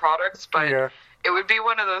some of the products, but it would be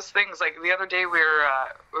one of those things. Like the other day we were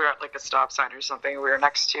at like a stop sign or something. We were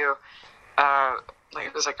next to like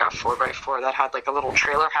it was like a 4x4 that had like a little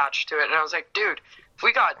trailer hatch to it, and I was like, dude, if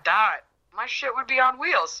we got that, my shit would be on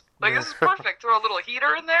wheels. Like, this is perfect. Throw a little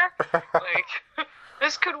heater in there. Like,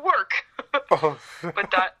 this could work. But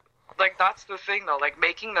that's the thing, though. Like,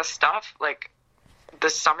 making the stuff, like, the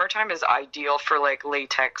summertime is ideal for, like,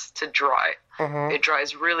 latex to dry. Mm-hmm. It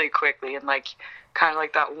dries really quickly and, like, kind of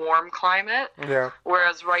like that warm climate. Yeah.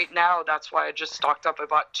 Whereas right now, that's why I just stocked up. I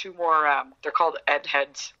bought 2 more, they're called Ed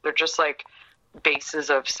Heads. They're just, like,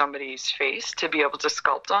 bases of somebody's face to be able to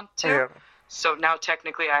sculpt onto. Yeah. So now,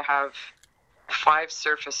 technically, I have 5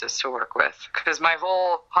 surfaces to work with, because my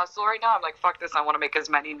whole hustle right now, I'm like, fuck this, I want to make as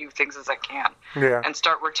many new things as I can, and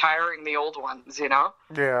start retiring the old ones, Yeah,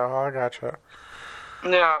 I gotcha.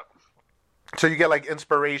 Yeah. So you get like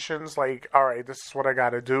inspirations, like, all right, this is what I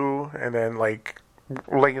got to do, and then like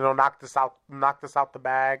knock this out the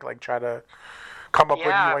bag, like try to come up with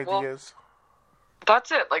new ideas.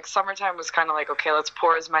 That's it. Like, summertime was kind of like, okay, let's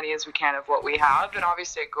pour as many as we can of what we have, and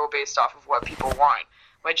obviously go based off of what people want.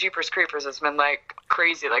 My Jeepers Creepers has been, like,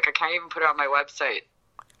 crazy. Like, I can't even put it on my website.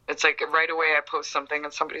 It's like, right away I post something,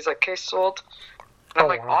 and somebody's like, okay, sold. And I'm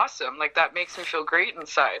like, wow. Awesome. Like, that makes me feel great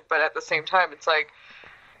inside. But at the same time, it's like,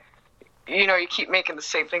 you keep making the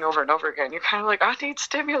same thing over and over again. You're kind of like, I need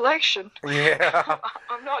stimulation. Yeah.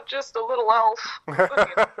 I'm not just a little elf.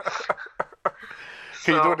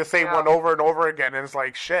 Because you're doing the same one over and over again, and it's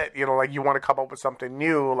like, shit, you know, like, you want to come up with something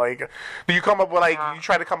new. Like, do you come up with, like, you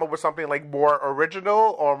try to come up with something, like, more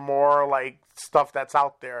original or more, like, stuff that's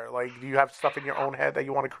out there? Like, do you have stuff in your own head that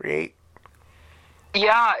you want to create?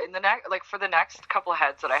 Yeah, for the next couple of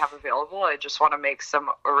heads that I have available, I just want to make some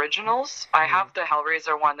originals. I have the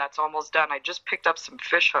Hellraiser one that's almost done. I just picked up some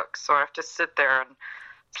fish hooks, so I have to sit there and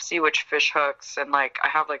see which fish hooks, and, like, I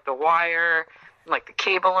have, like, the wire, like, the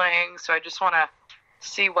cabling, so I just want to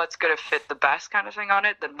see what's going to fit the best kind of thing on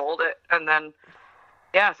it, then mold it, and then,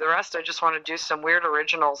 yeah, the rest I just want to do some weird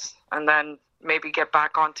originals, and then maybe get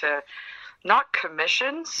back onto not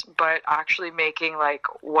commissions, but actually making, like,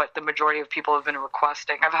 what the majority of people have been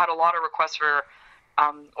requesting. I've had a lot of requests for,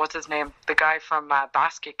 what's his name? The guy from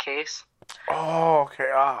Basket Case. Oh, okay.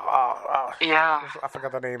 Yeah. I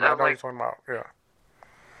forgot the name. I know what you're talking about. Yeah.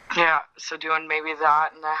 Yeah, so doing maybe that,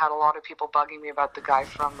 and I had a lot of people bugging me about the guy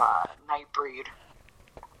from Nightbreed.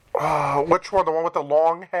 Which one? The one with the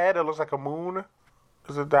long head? It looks like a moon?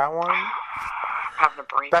 Is it that one? I'm having a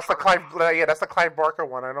brain That's the Clive. Yeah, that's the Clive Barker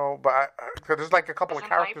one. I know, but there's like a couple of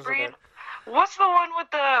characters in it. What's the one with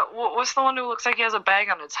What's the one who looks like he has a bag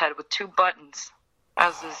on his head with 2 buttons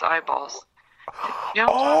as his eyeballs? You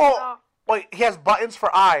know what I'm talking about? Wait, he has buttons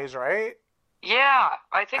for eyes, right? Yeah,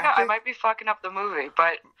 I think I might be fucking up the movie,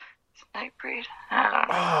 but Nightbreed. I don't know.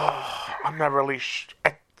 Oh, I'm not really.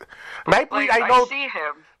 Nightbreed, like, I know. I see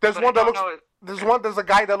him. There's one that looks. There's a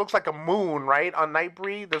guy that looks like a moon, right? On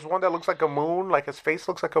Nightbreed, there's one that looks like a moon, like his face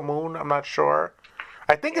looks like a moon. I'm not sure.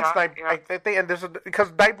 I think it's Nightbreed. Yeah. I think, and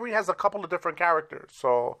because Nightbreed has a couple of different characters,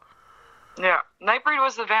 so. Yeah, Nightbreed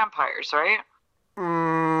was the vampires, right?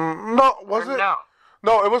 No, was it? No.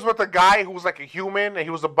 No, it was with a guy who was like a human, and he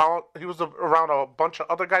was around a bunch of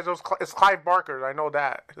other guys. It's Clive Barker. I know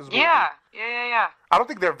that. Yeah. I don't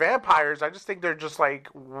think they're vampires. I just think they're just like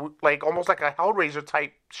almost like a Hellraiser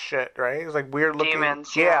type shit, right? It's like weird looking.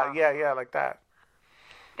 Demons. Yeah, like that.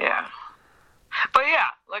 Yeah. But yeah,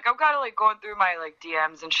 like I'm kind of like going through my like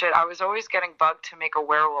DMs and shit. I was always getting bugged to make a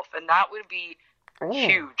werewolf, and that would be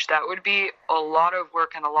huge. That would be a lot of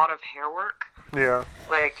work and a lot of hair work. Yeah.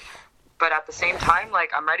 Like. But at the same time,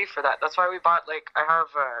 like, I'm ready for that. That's why we bought, like, I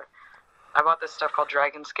bought this stuff called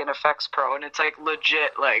Dragon Skin Effects Pro, and it's, like,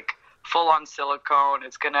 legit, like, full-on silicone.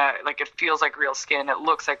 It's gonna, like, it feels like real skin. It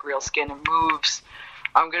looks like real skin. It moves.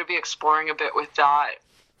 I'm gonna be exploring a bit with that.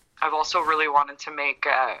 I've also really wanted to make,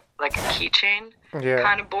 like, a keychain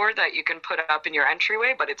kind of board that you can put up in your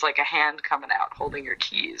entryway, but it's, like, a hand coming out holding your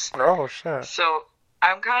keys. Oh, shit. So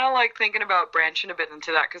I'm kind of, like, thinking about branching a bit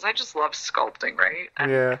into that, because I just love sculpting, right?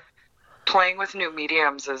 And playing with new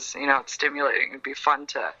mediums is, you know, it's stimulating. It'd be fun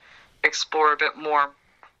to explore a bit more.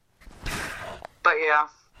 But yeah.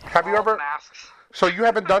 Have you ever? Masks. So you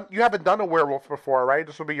haven't done a werewolf before, right?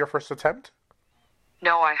 This will be your first attempt?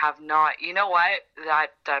 No, I have not. You know what?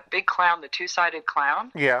 That big clown, the 2-sided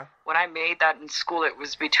clown. Yeah. When I made that in school, it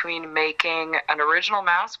was between making an original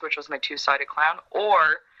mask, which was my 2-sided clown,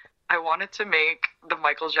 or I wanted to make the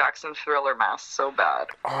Michael Jackson Thriller mask so bad.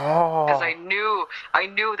 Oh. Because I knew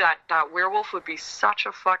that werewolf would be such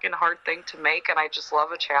a fucking hard thing to make, and I just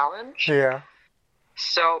love a challenge. Yeah.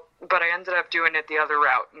 So, but I ended up doing it the other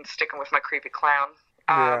route and sticking with my creepy clown.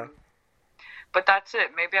 Yeah. But that's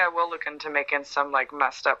it. Maybe I will look into making some, like,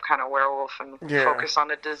 messed up kind of werewolf and focus on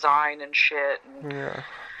the design and shit. And,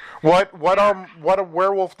 What a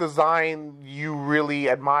werewolf design you really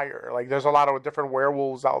admire? Like, there's a lot of different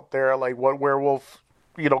werewolves out there. Like, what werewolf,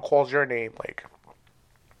 calls your name? Like,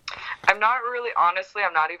 I'm not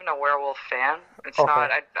even a werewolf fan. It's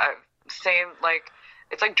not. Same, like,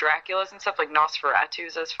 it's like Dracula's and stuff, like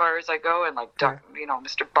Nosferatu's as far as I go, and like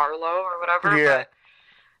Mr. Barlow or whatever. Yeah. But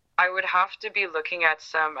I would have to be looking at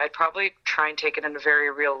I'd probably try and take it in a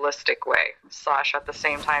very realistic way, / at the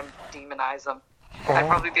same time demonize them. I'd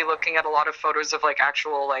probably be looking at a lot of photos of, like,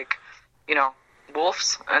 actual, like,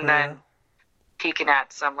 wolves, and then peeking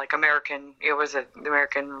at some, like, American, the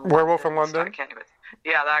American... Werewolf in London? I can't even...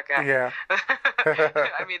 Yeah, that guy. Yeah.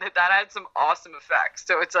 I mean, that had some awesome effects,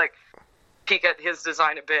 so it's, like, peek at his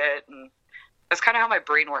design a bit, and that's kind of how my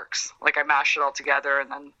brain works. Like, I mash it all together,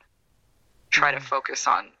 and then try to focus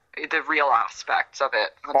on the real aspects of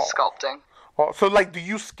it when sculpting. So, like, do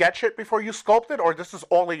you sketch it before you sculpt it, or this is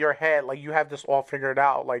all in your head? Like, you have this all figured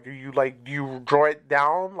out? Like, do you draw it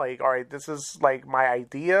down? Like, all right, this is, like, my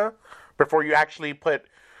idea, before you actually put,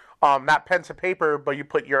 not pen to paper, but you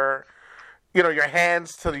put your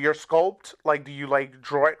hands to your sculpt? Like, do you, like,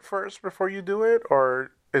 draw it first before you do it,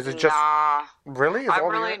 or is it just... Nah. Really? I'm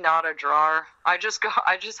really not a drawer. I just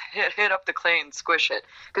hit up the clay and squish it.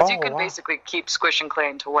 Because you can basically keep squishing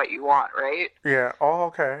clay into what you want, right? Yeah. Oh,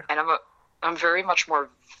 okay. And I'm very much more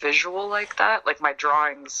visual like that. Like my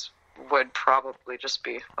drawings would probably just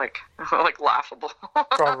be like laughable.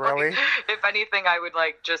 Oh, really? Like, if anything, I would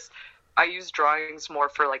I use drawings more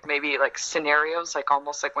for like maybe like scenarios, like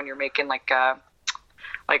almost like when you're making like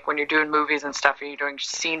when you're doing movies and stuff and you're doing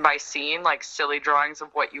scene by scene, like silly drawings of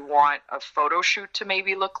what you want a photo shoot to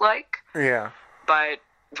maybe look like. Yeah. But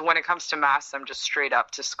when it comes to masks, I'm just straight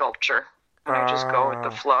up to sculpture. And I just go with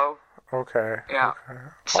the flow. Okay. Yeah. Okay.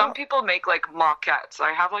 Some people make like maquettes.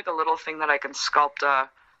 I have like a little thing that I can sculpt a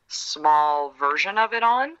small version of it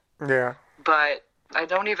on. Yeah. But I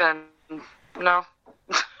don't even no.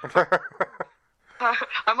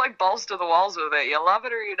 I'm like balls to the walls with it. You love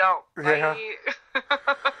it or you don't. Yeah.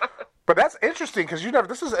 But that's interesting because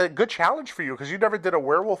this is a good challenge for you because you never did a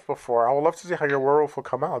werewolf before. I would love to see how your werewolf will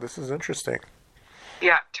come out. This is interesting.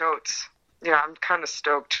 Yeah, totes. Yeah, I'm kind of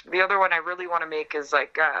stoked. The other one I really want to make is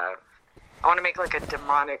like, I want to make like a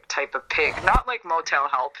demonic type of pig. Not like Motel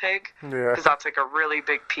Hell pig. Yeah. Because that's like a really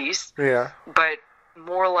big piece. Yeah. But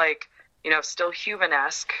more like, still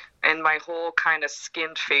human-esque. And my whole kind of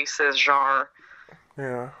skinned faces genre.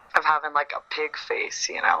 Yeah. Of having like a pig face,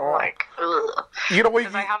 like, ugh.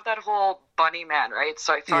 Because I have that whole bunny man, right?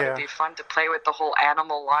 So I thought it'd be fun to play with the whole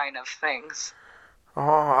animal line of things. Oh,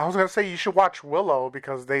 I was gonna say you should watch Willow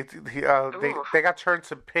because they got turned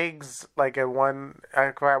to pigs like in one.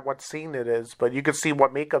 I forgot what scene it is, but you can see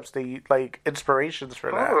what makeups they like inspirations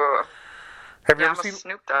for that. Ooh. Have you ever seen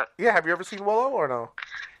Snoop that? Yeah, have you ever seen Willow or no?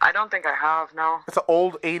 I don't think I have. No. It's an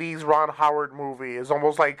old '80s Ron Howard movie. It's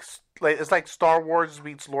almost like it's like Star Wars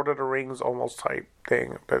meets Lord of the Rings almost type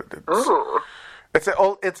thing. But it's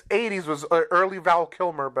it's '80s was early Val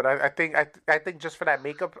Kilmer, but I think just for that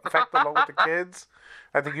makeup effect along with the kids,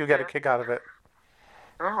 I think you get a kick out of it.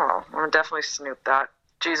 Oh, I'm definitely snoop that.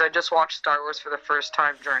 Jeez, I just watched Star Wars for the first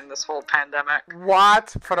time during this whole pandemic.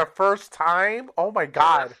 What? For the first time? Oh my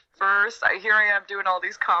God. Here I am doing all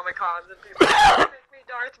these Comic Cons and people are like, make me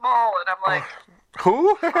Darth Maul, and I'm like,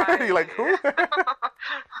 who? You're like, who?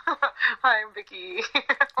 Hi, I'm Vicky.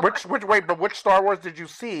 Which Star Wars did you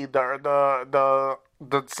see? The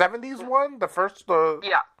 70s one? The first?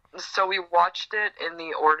 Yeah. So we watched it in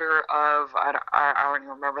the order of, I don't even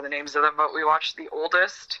remember the names of them, but we watched the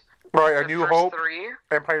oldest. Right, A New Hope, 3.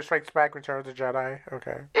 Empire Strikes Back, Return of the Jedi.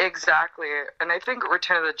 Okay. Exactly. And I think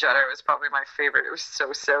Return of the Jedi was probably my favorite. It was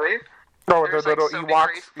so silly. Oh, There's the like little so Ewoks. many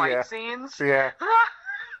great fight scenes. Yeah.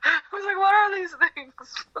 I was like, what are these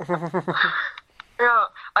things? Yeah.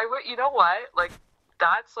 You know what? Like,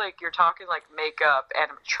 that's like, you're talking like makeup,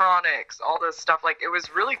 animatronics, all this stuff. Like, it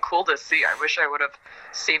was really cool to see. I wish I would have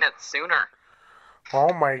seen it sooner.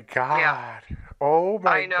 Oh my God. Yeah. Oh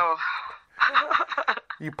my. I know.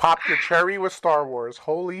 You popped your cherry with Star Wars.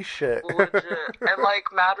 Holy shit. Legit. And like,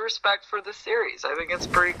 mad respect for the series. I think it's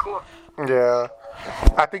pretty cool. Yeah.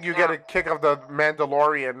 I think you get a kick of the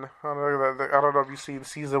Mandalorian. I don't know if you've seen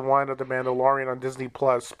season 1 of the Mandalorian on Disney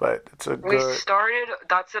Plus, but it's a good. We started.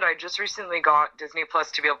 That's it. I just recently got Disney Plus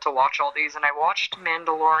to be able to watch all these, and I watched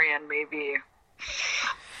Mandalorian maybe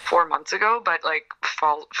 4 months ago, but like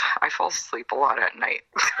I fall asleep a lot at night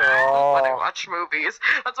when I watch movies.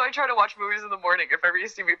 That's why I try to watch movies in the morning. If ever you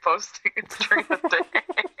see me posting, it's during the day.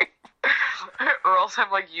 Or else I'm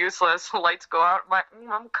like useless. Lights go out.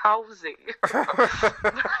 I'm cozy.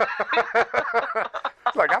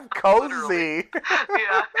 Like, I'm cozy.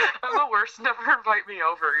 Yeah, I'm the worst. Never invite me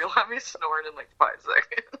over. You'll have me snoring in like 5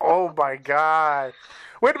 seconds. Oh my God.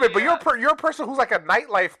 Wait a minute, but you're a person who's like a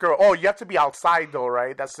nightlife girl. Oh, you have to be outside though,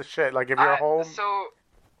 right? That's the shit. Like if you're home. So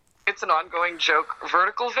it's an ongoing joke.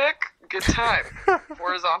 Vertical Vic, good time.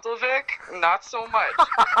 Horizontal Vic, not so much.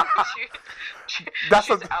 she's out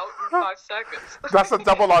in 5 seconds. That's a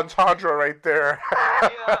double entendre right there.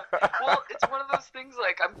 Yeah. Well, it's one of those things,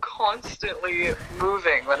 like, I'm constantly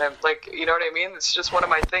moving when I'm, like, you know what I mean? It's just one of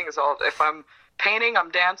my things. If I'm painting,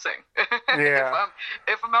 I'm dancing. Yeah.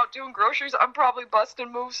 If I'm out doing groceries, I'm probably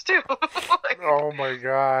busting moves, too. Like, oh, my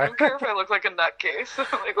God. I don't care if I look like a nutcase.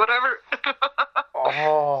 Like, whatever.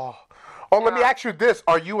 Oh, let me ask you this.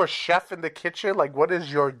 Are you a chef in the kitchen? Like, what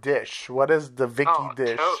is your dish? What is the Vicky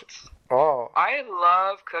dish? Totes. Oh. I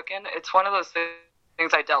love cooking. It's one of those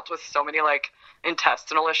things I dealt with so many, like,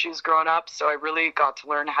 intestinal issues growing up, so I really got to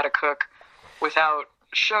learn how to cook without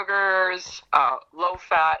sugars, low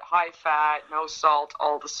fat, high fat, no salt,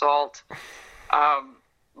 all the salt.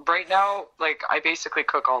 Right now, like, I basically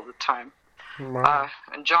cook all the time. Wow.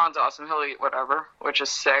 And John's awesome. He'll eat whatever, which is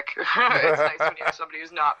sick. It's nice when you have somebody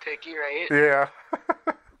who's not picky, right? Yeah.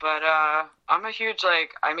 But I'm a huge,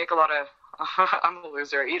 like, I make a lot of, I'm a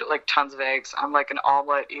loser. I eat, like, tons of eggs. I'm, like, an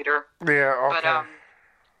omelet eater. Yeah, okay. But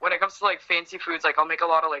when it comes to, like, fancy foods, like, I'll make a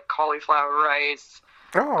lot of, like, cauliflower rice.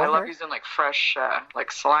 Oh, I love okay. using, like, fresh, like,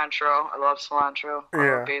 cilantro. I love cilantro.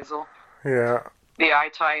 Yeah. Basil. Yeah. The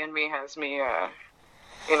Thai in me has me,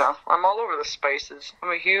 you know, I'm all over the spices.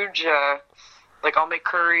 I'm a huge, like, I'll make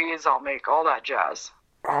curries, I'll make all that jazz.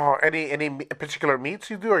 Oh, any particular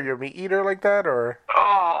meats you do? Are you a meat eater like that, or?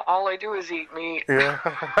 Oh, all I do is eat meat. Yeah.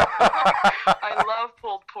 I love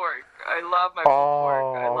pulled pork. I love my pulled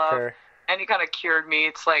pork. I love any kind of cured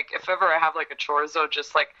meats. Like, if ever I have, like, a chorizo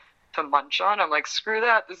just, like, to munch on, I'm like, screw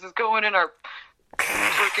that. This is going in our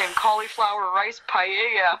freaking cauliflower rice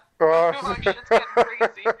paella. My shit's getting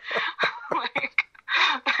crazy. Like,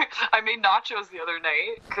 I made nachos the other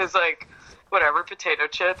night because, like, whatever, potato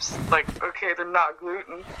chips, like, okay, they're not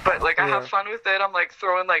gluten, but, like, I have fun with it. I'm, like,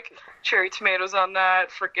 throwing, like, cherry tomatoes on that,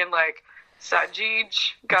 freaking, like,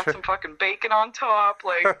 sausage, got some fucking bacon on top,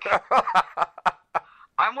 like,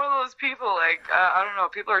 I'm one of those people, like, I don't know,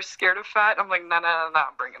 people are scared of fat. I'm like, no,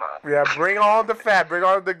 bring it on. Yeah, bring on the fat, bring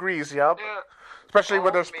on the grease, yep. Yeah. Especially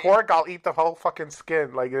when there's pork, I'll eat the whole fucking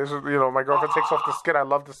skin. Like, you know, my girlfriend takes off the skin. I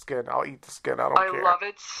love the skin. I'll eat the skin. I don't care. I love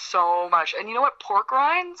it so much. And you know what? Pork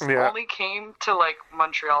rinds only came to, like,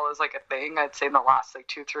 Montreal as, like, a thing, I'd say, in the last, like,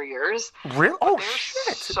 2-3 years. Really? Oh, they're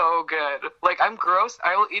shit. so good. Like, I'm gross.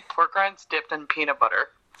 I will eat pork rinds dipped in peanut butter.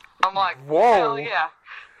 I'm like, whoa. Hell yeah.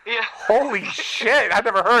 Yeah. Holy shit. I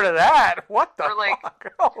never heard of that. What the Or, like,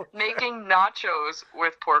 fuck? Oh, making nachos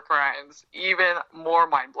with pork rinds. Even more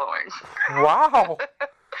mind-blowing. wow.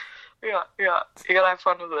 Yeah. You gotta have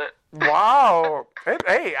fun with it. Wow.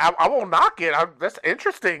 Hey, I won't knock it. That's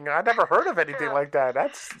interesting. I never heard of anything like that.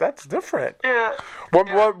 That's different. Yeah. What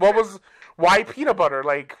was, why peanut butter?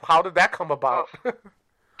 Like, how did that come about? Oh.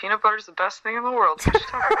 Peanut butter's the best thing in the world.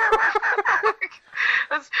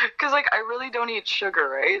 That's because, like, I really don't eat sugar,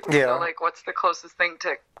 right? Yeah. So, like, what's the closest thing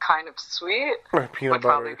to kind of sweet? Peanut would butter.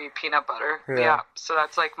 probably be peanut butter. Yeah. So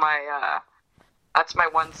that's like my that's my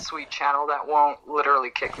one sweet channel that won't literally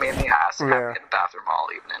kick me in the ass and have me in the bathroom all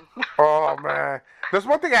evening. Oh, man. There's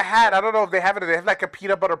one thing I had. I don't know if they have it. They have, like, a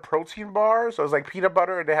peanut butter protein bar. So it's, like, peanut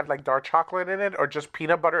butter, and they have, like, dark chocolate in it, or just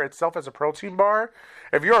peanut butter itself as a protein bar.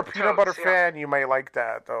 If you're a peanut butter fan, you might like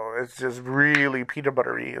that, though. It's just really peanut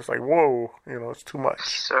buttery. It's like, whoa, you know, it's too much.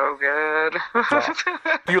 So good.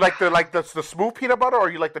 Do you like the smooth peanut butter, or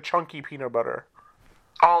you like the chunky peanut butter?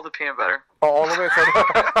 All the peanut butter. Oh, all of it?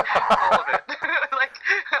 All of it. Like,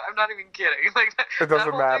 I'm not even kidding. Like, it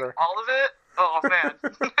doesn't matter. Thing, all of it? Oh,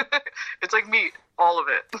 man. It's like meat. All of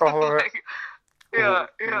it. All of it? Like, yeah.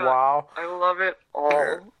 Wow. I love it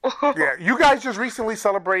all. Yeah. You guys just recently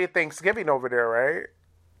celebrated Thanksgiving over there, right?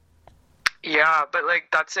 Yeah, but, like,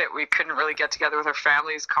 that's it. We couldn't really get together with our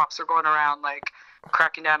families. Cops are going around, like,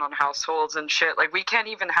 cracking down on households and shit. Like, we can't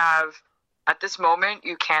even have... At this moment,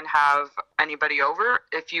 you can't have anybody over.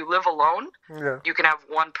 If you live alone, you can have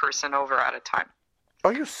one person over at a time.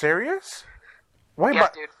 Are you serious? Wait, yeah,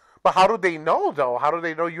 dude. But how do they know, though? How do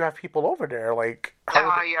they know you have people over there? Like, you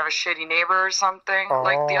have a shitty neighbor or something. Oh.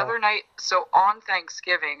 Like, the other night, so on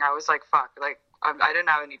Thanksgiving, I was like, fuck, like, I didn't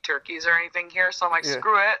have any turkeys or anything here, so I'm like,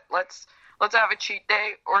 screw it, let's have a cheat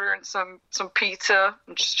day, ordering some pizza,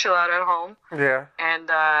 and just chill out at home. Yeah. And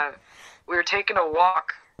we were taking a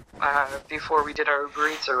walk before we did our Uber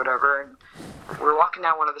Eats or whatever, and we were walking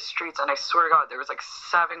down one of the streets, and I swear to God, there was like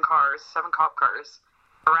seven cop cars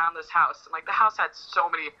around this house, and like the house had so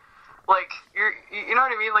many, like, you know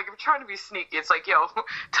what I mean? Like, if you're trying to be sneaky, it's like, yo,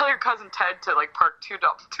 tell your cousin Ted to like park two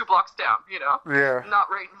blocks down, you know? Yeah.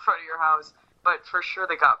 Not right in front of your house, but for sure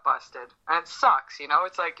they got busted, and it sucks, you know?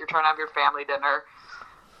 It's like you're trying to have your family dinner.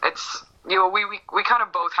 It's, you know, we kind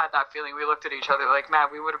of both had that feeling. We looked at each other like, man,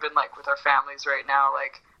 we would have been like with our families right now,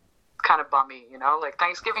 like, kind of bummy, you know? Like,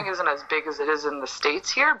 Thanksgiving isn't as big as it is in the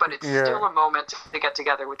States here, but it's still a moment to get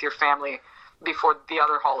together with your family before the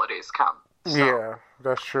other holidays come. So. Yeah,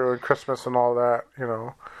 that's true. And Christmas and all that, you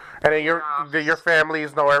know. And then your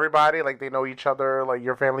families know everybody, like, they know each other, like,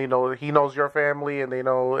 your family he knows your family, and they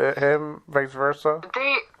know him, vice versa.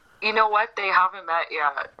 You know what? They haven't met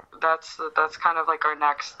yet. That's kind of like our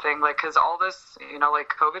next thing, like, because all this, you know, like,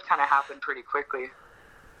 COVID kind of happened pretty quickly.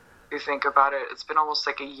 You think about it, it's been almost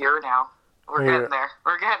like a year now. We're getting there.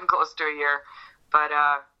 We're getting close to a year. But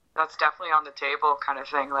that's definitely on the table kind of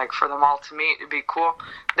thing. Like, for them all to meet, it'd be cool.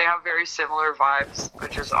 They have very similar vibes,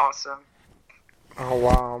 which is awesome. Oh,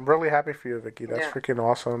 wow. I'm really happy for you, Vicky. That's freaking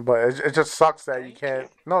awesome. But it just sucks that you can't...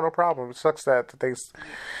 No problem. It sucks that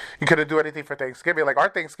you couldn't do anything for Thanksgiving. Like, our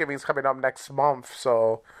Thanksgiving's coming up next month,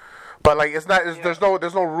 so... But, like, it's not... There's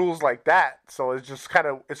no rules like that. So it's just kind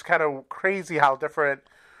of crazy how different...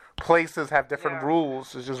 places have different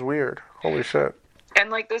rules. It's just weird. Holy shit. And,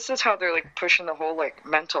 like, this is how they're, like, pushing the whole, like,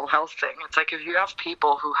 mental health thing. It's like, if you have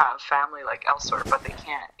people who have family, like, elsewhere, but they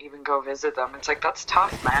can't even go visit them, it's like, that's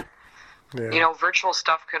tough, man. Yeah. You know, virtual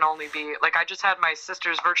stuff can only be... Like, I just had my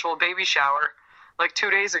sister's virtual baby shower, like, 2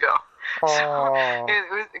 days ago. So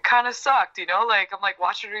it kind of sucked, you know? Like, I'm, like,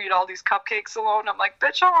 watching her eat all these cupcakes alone. I'm like,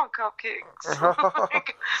 bitch, I want cupcakes.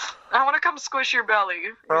 Like, I want to come squish your belly,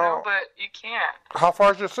 you know, but you can't. How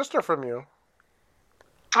far is your sister from you?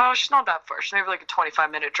 Oh, she's not that far. She's maybe like a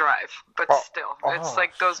 25-minute drive. But still, it's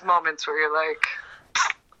like those moments where you're like...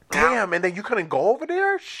 Damn, and then you couldn't go over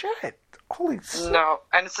there? Shit. Holy shit. No,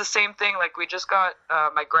 and it's the same thing. Like, we just got...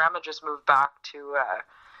 my grandma just moved back to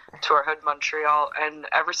our hood, Montreal, and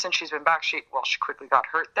ever since she's been back, she quickly got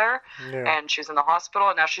hurt there, and she's in the hospital,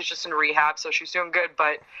 and now she's just in rehab, so she's doing good,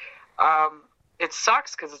 but it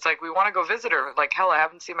sucks, because it's like, we want to go visit her. Like, hell, I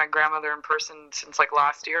haven't seen my grandmother in person since, like,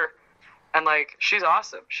 last year. And, like, she's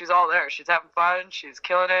awesome. She's all there. She's having fun. She's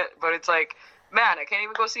killing it. But it's like, man, I can't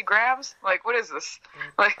even go see Grams? Like, what is this?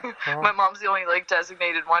 Like, my mom's the only, like,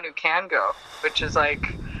 designated one who can go. Which is,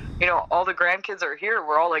 like, you know, all the grandkids are here.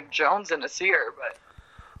 We're all, like, jonesing to see her. But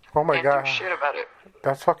oh my God. Can't do shit about it.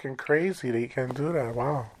 That's fucking crazy that you can't do that.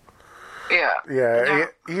 Wow. Yeah. Yeah.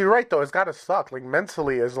 You're right, though. It's got to suck. Like,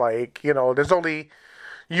 mentally, it's like, you know, there's only...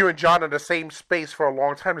 You and John in the same space for a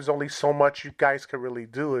long time. There's only so much you guys can really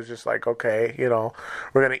do. It's just like, okay, you know,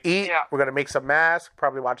 we're going to eat. We're going to make some masks.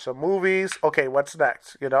 Probably watch some movies. Okay, what's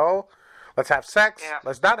next? You know? Let's have sex.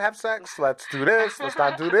 Let's not have sex. Let's do this. Let's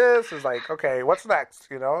not do this. It's like, okay, what's next?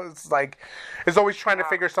 You know? It's like, it's always trying to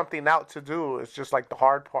figure something out to do. It's just like the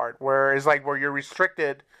hard part. Where it's like where you're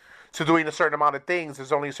restricted to doing a certain amount of things.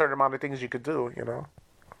 There's only a certain amount of things you could do, you know?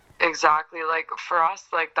 Exactly. Like, for us,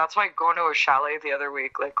 like, that's why going to a chalet the other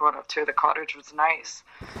week, like, going up to the cottage was nice.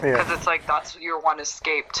 Because it's like, that's your one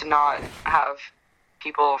escape, to not have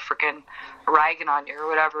people freaking ragging on you or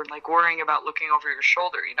whatever, and, like, worrying about looking over your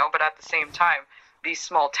shoulder, you know? But at the same time, these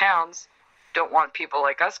small towns don't want people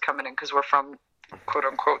like us coming in because we're from,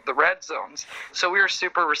 quote-unquote, the red zones. So we were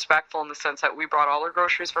super respectful in the sense that we brought all our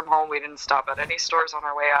groceries from home. We didn't stop at any stores on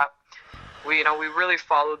our way up. We, you know, we really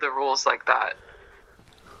followed the rules like that.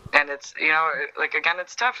 And it's, you know, like, again,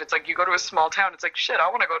 it's tough. It's like you go to a small town, it's like, shit, I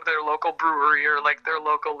want to go to their local brewery or, like, their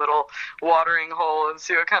local little watering hole and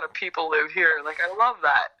see what kind of people live here. Like, I love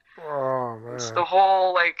that. Oh, man. It's the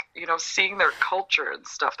whole, like, you know, seeing their culture and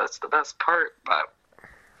stuff. That's the best part. But,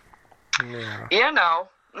 no,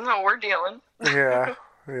 we're dealing. Yeah.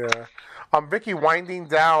 Vicky, winding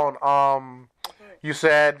down, you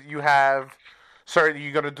said you have... Sorry,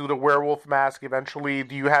 you're gonna do the werewolf mask eventually.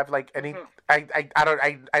 Do you have like any? I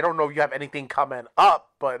don't know if you have anything coming up,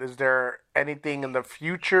 but is there anything in the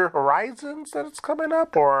future horizons that it's coming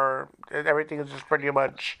up, or everything is just pretty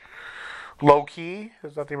much low key?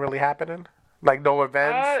 There's nothing really happening. Like no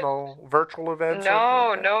events, no virtual events.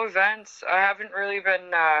 No events. I haven't really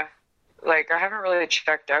been I haven't really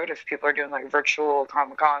checked out if people are doing like virtual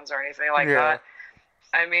Comic-Cons or anything like that.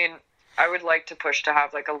 I mean, I would like to push to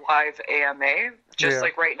have like a live AMA. Just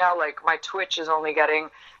like right now, like my Twitch is only getting,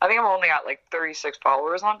 I think I'm only at like 36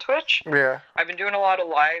 followers on Twitch. Yeah. I've been doing a lot of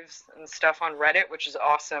lives and stuff on Reddit, which is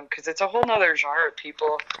awesome because it's a whole nother genre of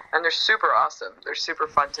people and they're super awesome. They're super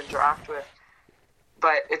fun to interact with.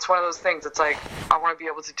 But it's one of those things, it's like, I want to be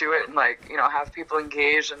able to do it and like, you know, have people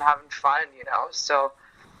engaged and having fun, you know? So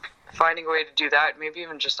finding a way to do that, maybe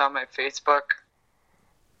even just on my Facebook,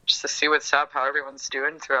 just to see what's up, how everyone's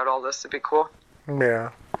doing throughout all this would be cool.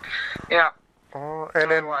 Yeah. And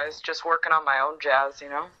then otherwise, just working on my own jazz, you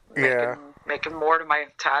know? Making more to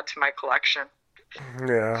add to my collection.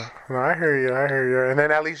 Yeah. No, I hear you. And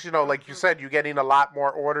then at least, you know, like you said, you're getting a lot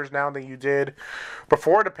more orders now than you did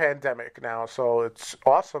before the pandemic now. So it's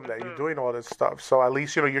awesome that you're doing all this stuff. So at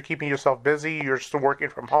least, you know, you're keeping yourself busy. You're still working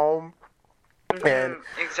from home. And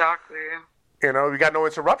exactly. You know, we got no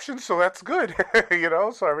interruptions, so that's good. You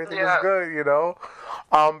know, so everything is good, you know.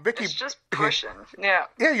 Vicky, it's just pushing. Yeah,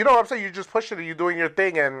 you know what I'm saying? You're just pushing it, you're doing your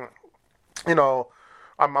thing, and, you know,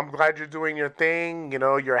 I'm glad you're doing your thing. You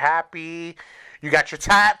know, you're happy. You got your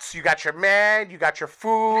tats, you got your man, you got your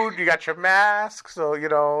food, you got your mask. So, you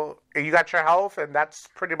know, you got your health, and that's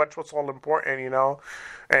pretty much what's all important, you know.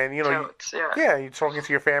 And, you know, you're talking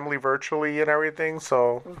to your family virtually and everything,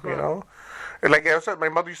 so, you know. Like I said, my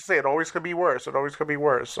mother used to say, it always could be worse. It always could be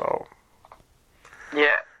worse. So,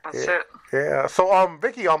 that's it. Yeah. So,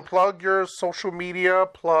 Vicky, plug your social media,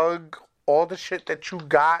 plug all the shit that you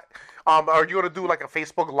got. Are you gonna do like a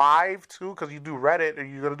Facebook Live too? Because you do Reddit. Are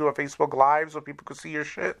you gonna do a Facebook Live so people can see your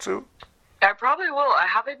shit too? I probably will. I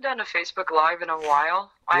haven't done a Facebook Live in a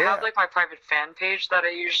while. I Yeah. have like my private fan page that I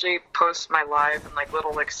usually post my live and like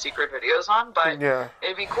little like secret videos on, but Yeah.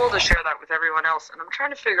 it'd be cool to share that with everyone else. And I'm trying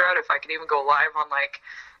to figure out if I can even go live on like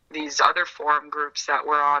these other forum groups that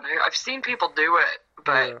we're on. I've seen people do it,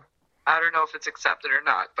 but Yeah. I don't know if it's accepted or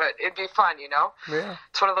not. But it'd be fun, you know? Yeah.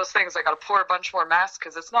 It's one of those things. I got to pour a bunch more masks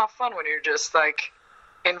because it's not fun when you're just like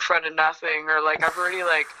in front of nothing, or like I've already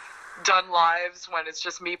like done lives when it's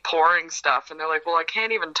just me pouring stuff and they're like, well, I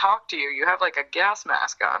can't even talk to you, you have like a gas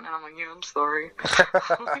mask on, and I'm like, yeah, I'm sorry.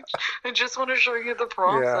 I just want to show you the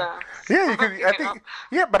process. Yeah, you could. I think. know?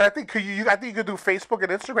 Yeah, but I think I think you could do Facebook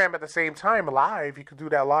and Instagram at the same time live. You could do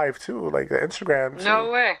that live too, like the Instagram. Too.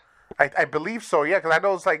 No way. I believe so. Yeah, because I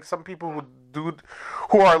know it's like some people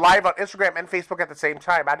who are live on Instagram and Facebook at the same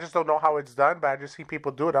time. I just don't know how it's done, but I just see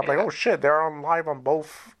people do it. I'm like, oh shit, they're on live on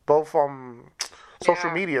both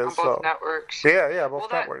social media. On so both networks. yeah,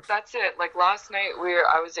 both networks. That's it. Like last night,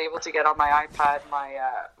 I was able to get on my iPad.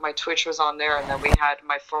 My Twitch was on there, and then we had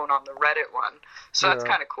my phone on the Reddit one. So that's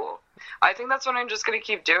kind of cool. I think that's what I'm just gonna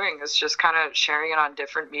keep doing. Is just kind of sharing it on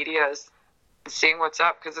different medias, seeing what's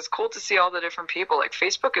up, because it's cool to see all the different people. Like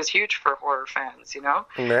Facebook is huge for horror fans, you know.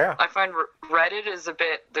 Yeah. I find Reddit is a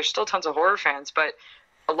bit. There's still tons of horror fans, but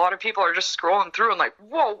a lot of people are just scrolling through and like,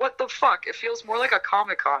 whoa, what the fuck? It feels more like a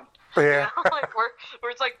Comic-Con. Yeah. You know? Like where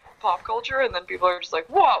it's like pop culture, and then people are just like,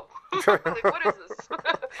 whoa, like what is this?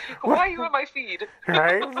 Why are you in my feed?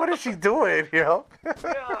 Right? What is she doing? You know?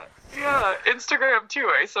 Yeah. Instagram too.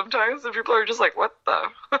 Sometimes and people are just like, what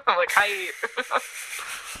the? I'm like, hi.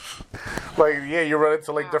 Like, yeah, you run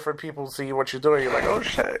into like different people, see what you're doing. You're like, oh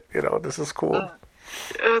shit, you know, this is cool.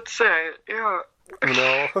 That's it. Yeah. You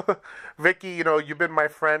know, Vicky, you know, you've been my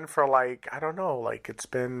friend for like, I don't know, like it's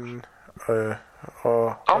been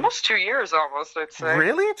almost 2 years, almost, I'd say.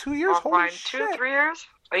 Really? 2 years? Online, Holy shit. 2 3 years,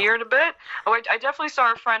 a year and a bit. Oh, I definitely saw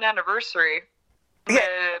our friend anniversary.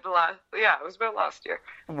 Yeah. It was about last year.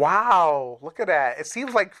 Wow, look at that. It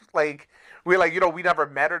seems like we like, you know, we never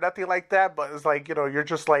met or nothing like that, but it's like, you know, you're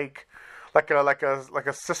just like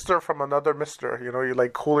a sister from another mister, you know, you're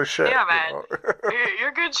like cool as shit. Yeah, man. You know?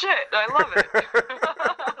 You're good shit. I love it.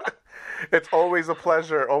 It's always a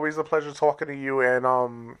pleasure talking to you, and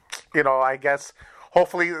you know, I guess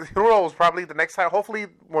hopefully, who knows, probably the next time, hopefully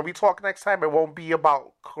when we talk next time, it won't be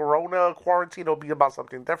about Corona quarantine, it'll be about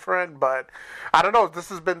something different, but I don't know, this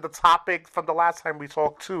has been the topic from the last time we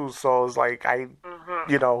talked too, so it's like,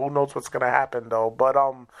 you know, who knows what's gonna happen though, but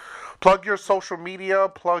plug your social media,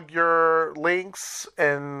 plug your links,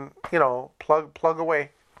 and, you know, plug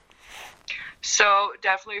away. So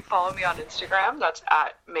definitely follow me on Instagram. That's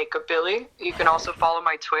at MakeupBilly. You can also follow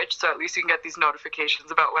my Twitch, so at least you can get these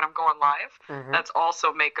notifications about when I'm going live. That's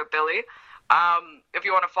also MakeupBilly. If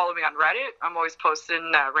you want to follow me on Reddit, I'm always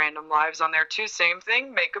posting random lives on there too. Same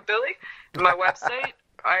thing, MakeupBilly. My website,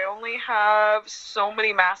 I only have so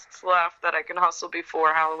many masks left that I can hustle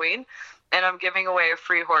before Halloween. And I'm giving away a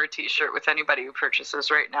free horror t-shirt with anybody who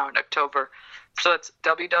purchases right now in October. So it's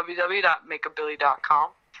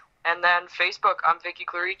www.makeupbilly.com. And then Facebook, I'm Vicky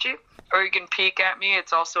Clerici. Or you can peek at me.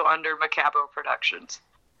 It's also under Macabo Productions.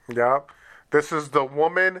 Yep. This is the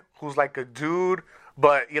woman who's like a dude,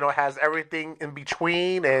 but, you know, has everything in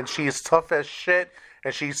between. And she's tough as shit.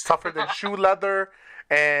 And she's tougher than shoe leather.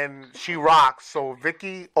 And she rocks. So,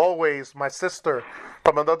 Vicky, always my sister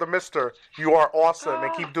from another mister. You are awesome.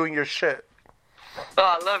 And keep doing your shit.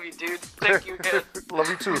 Oh, I love you, dude. Thank you again. Love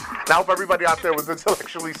you too. Now, I hope everybody out there was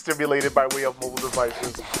intellectually stimulated by way of mobile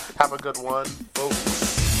devices. Have a good one. Boom.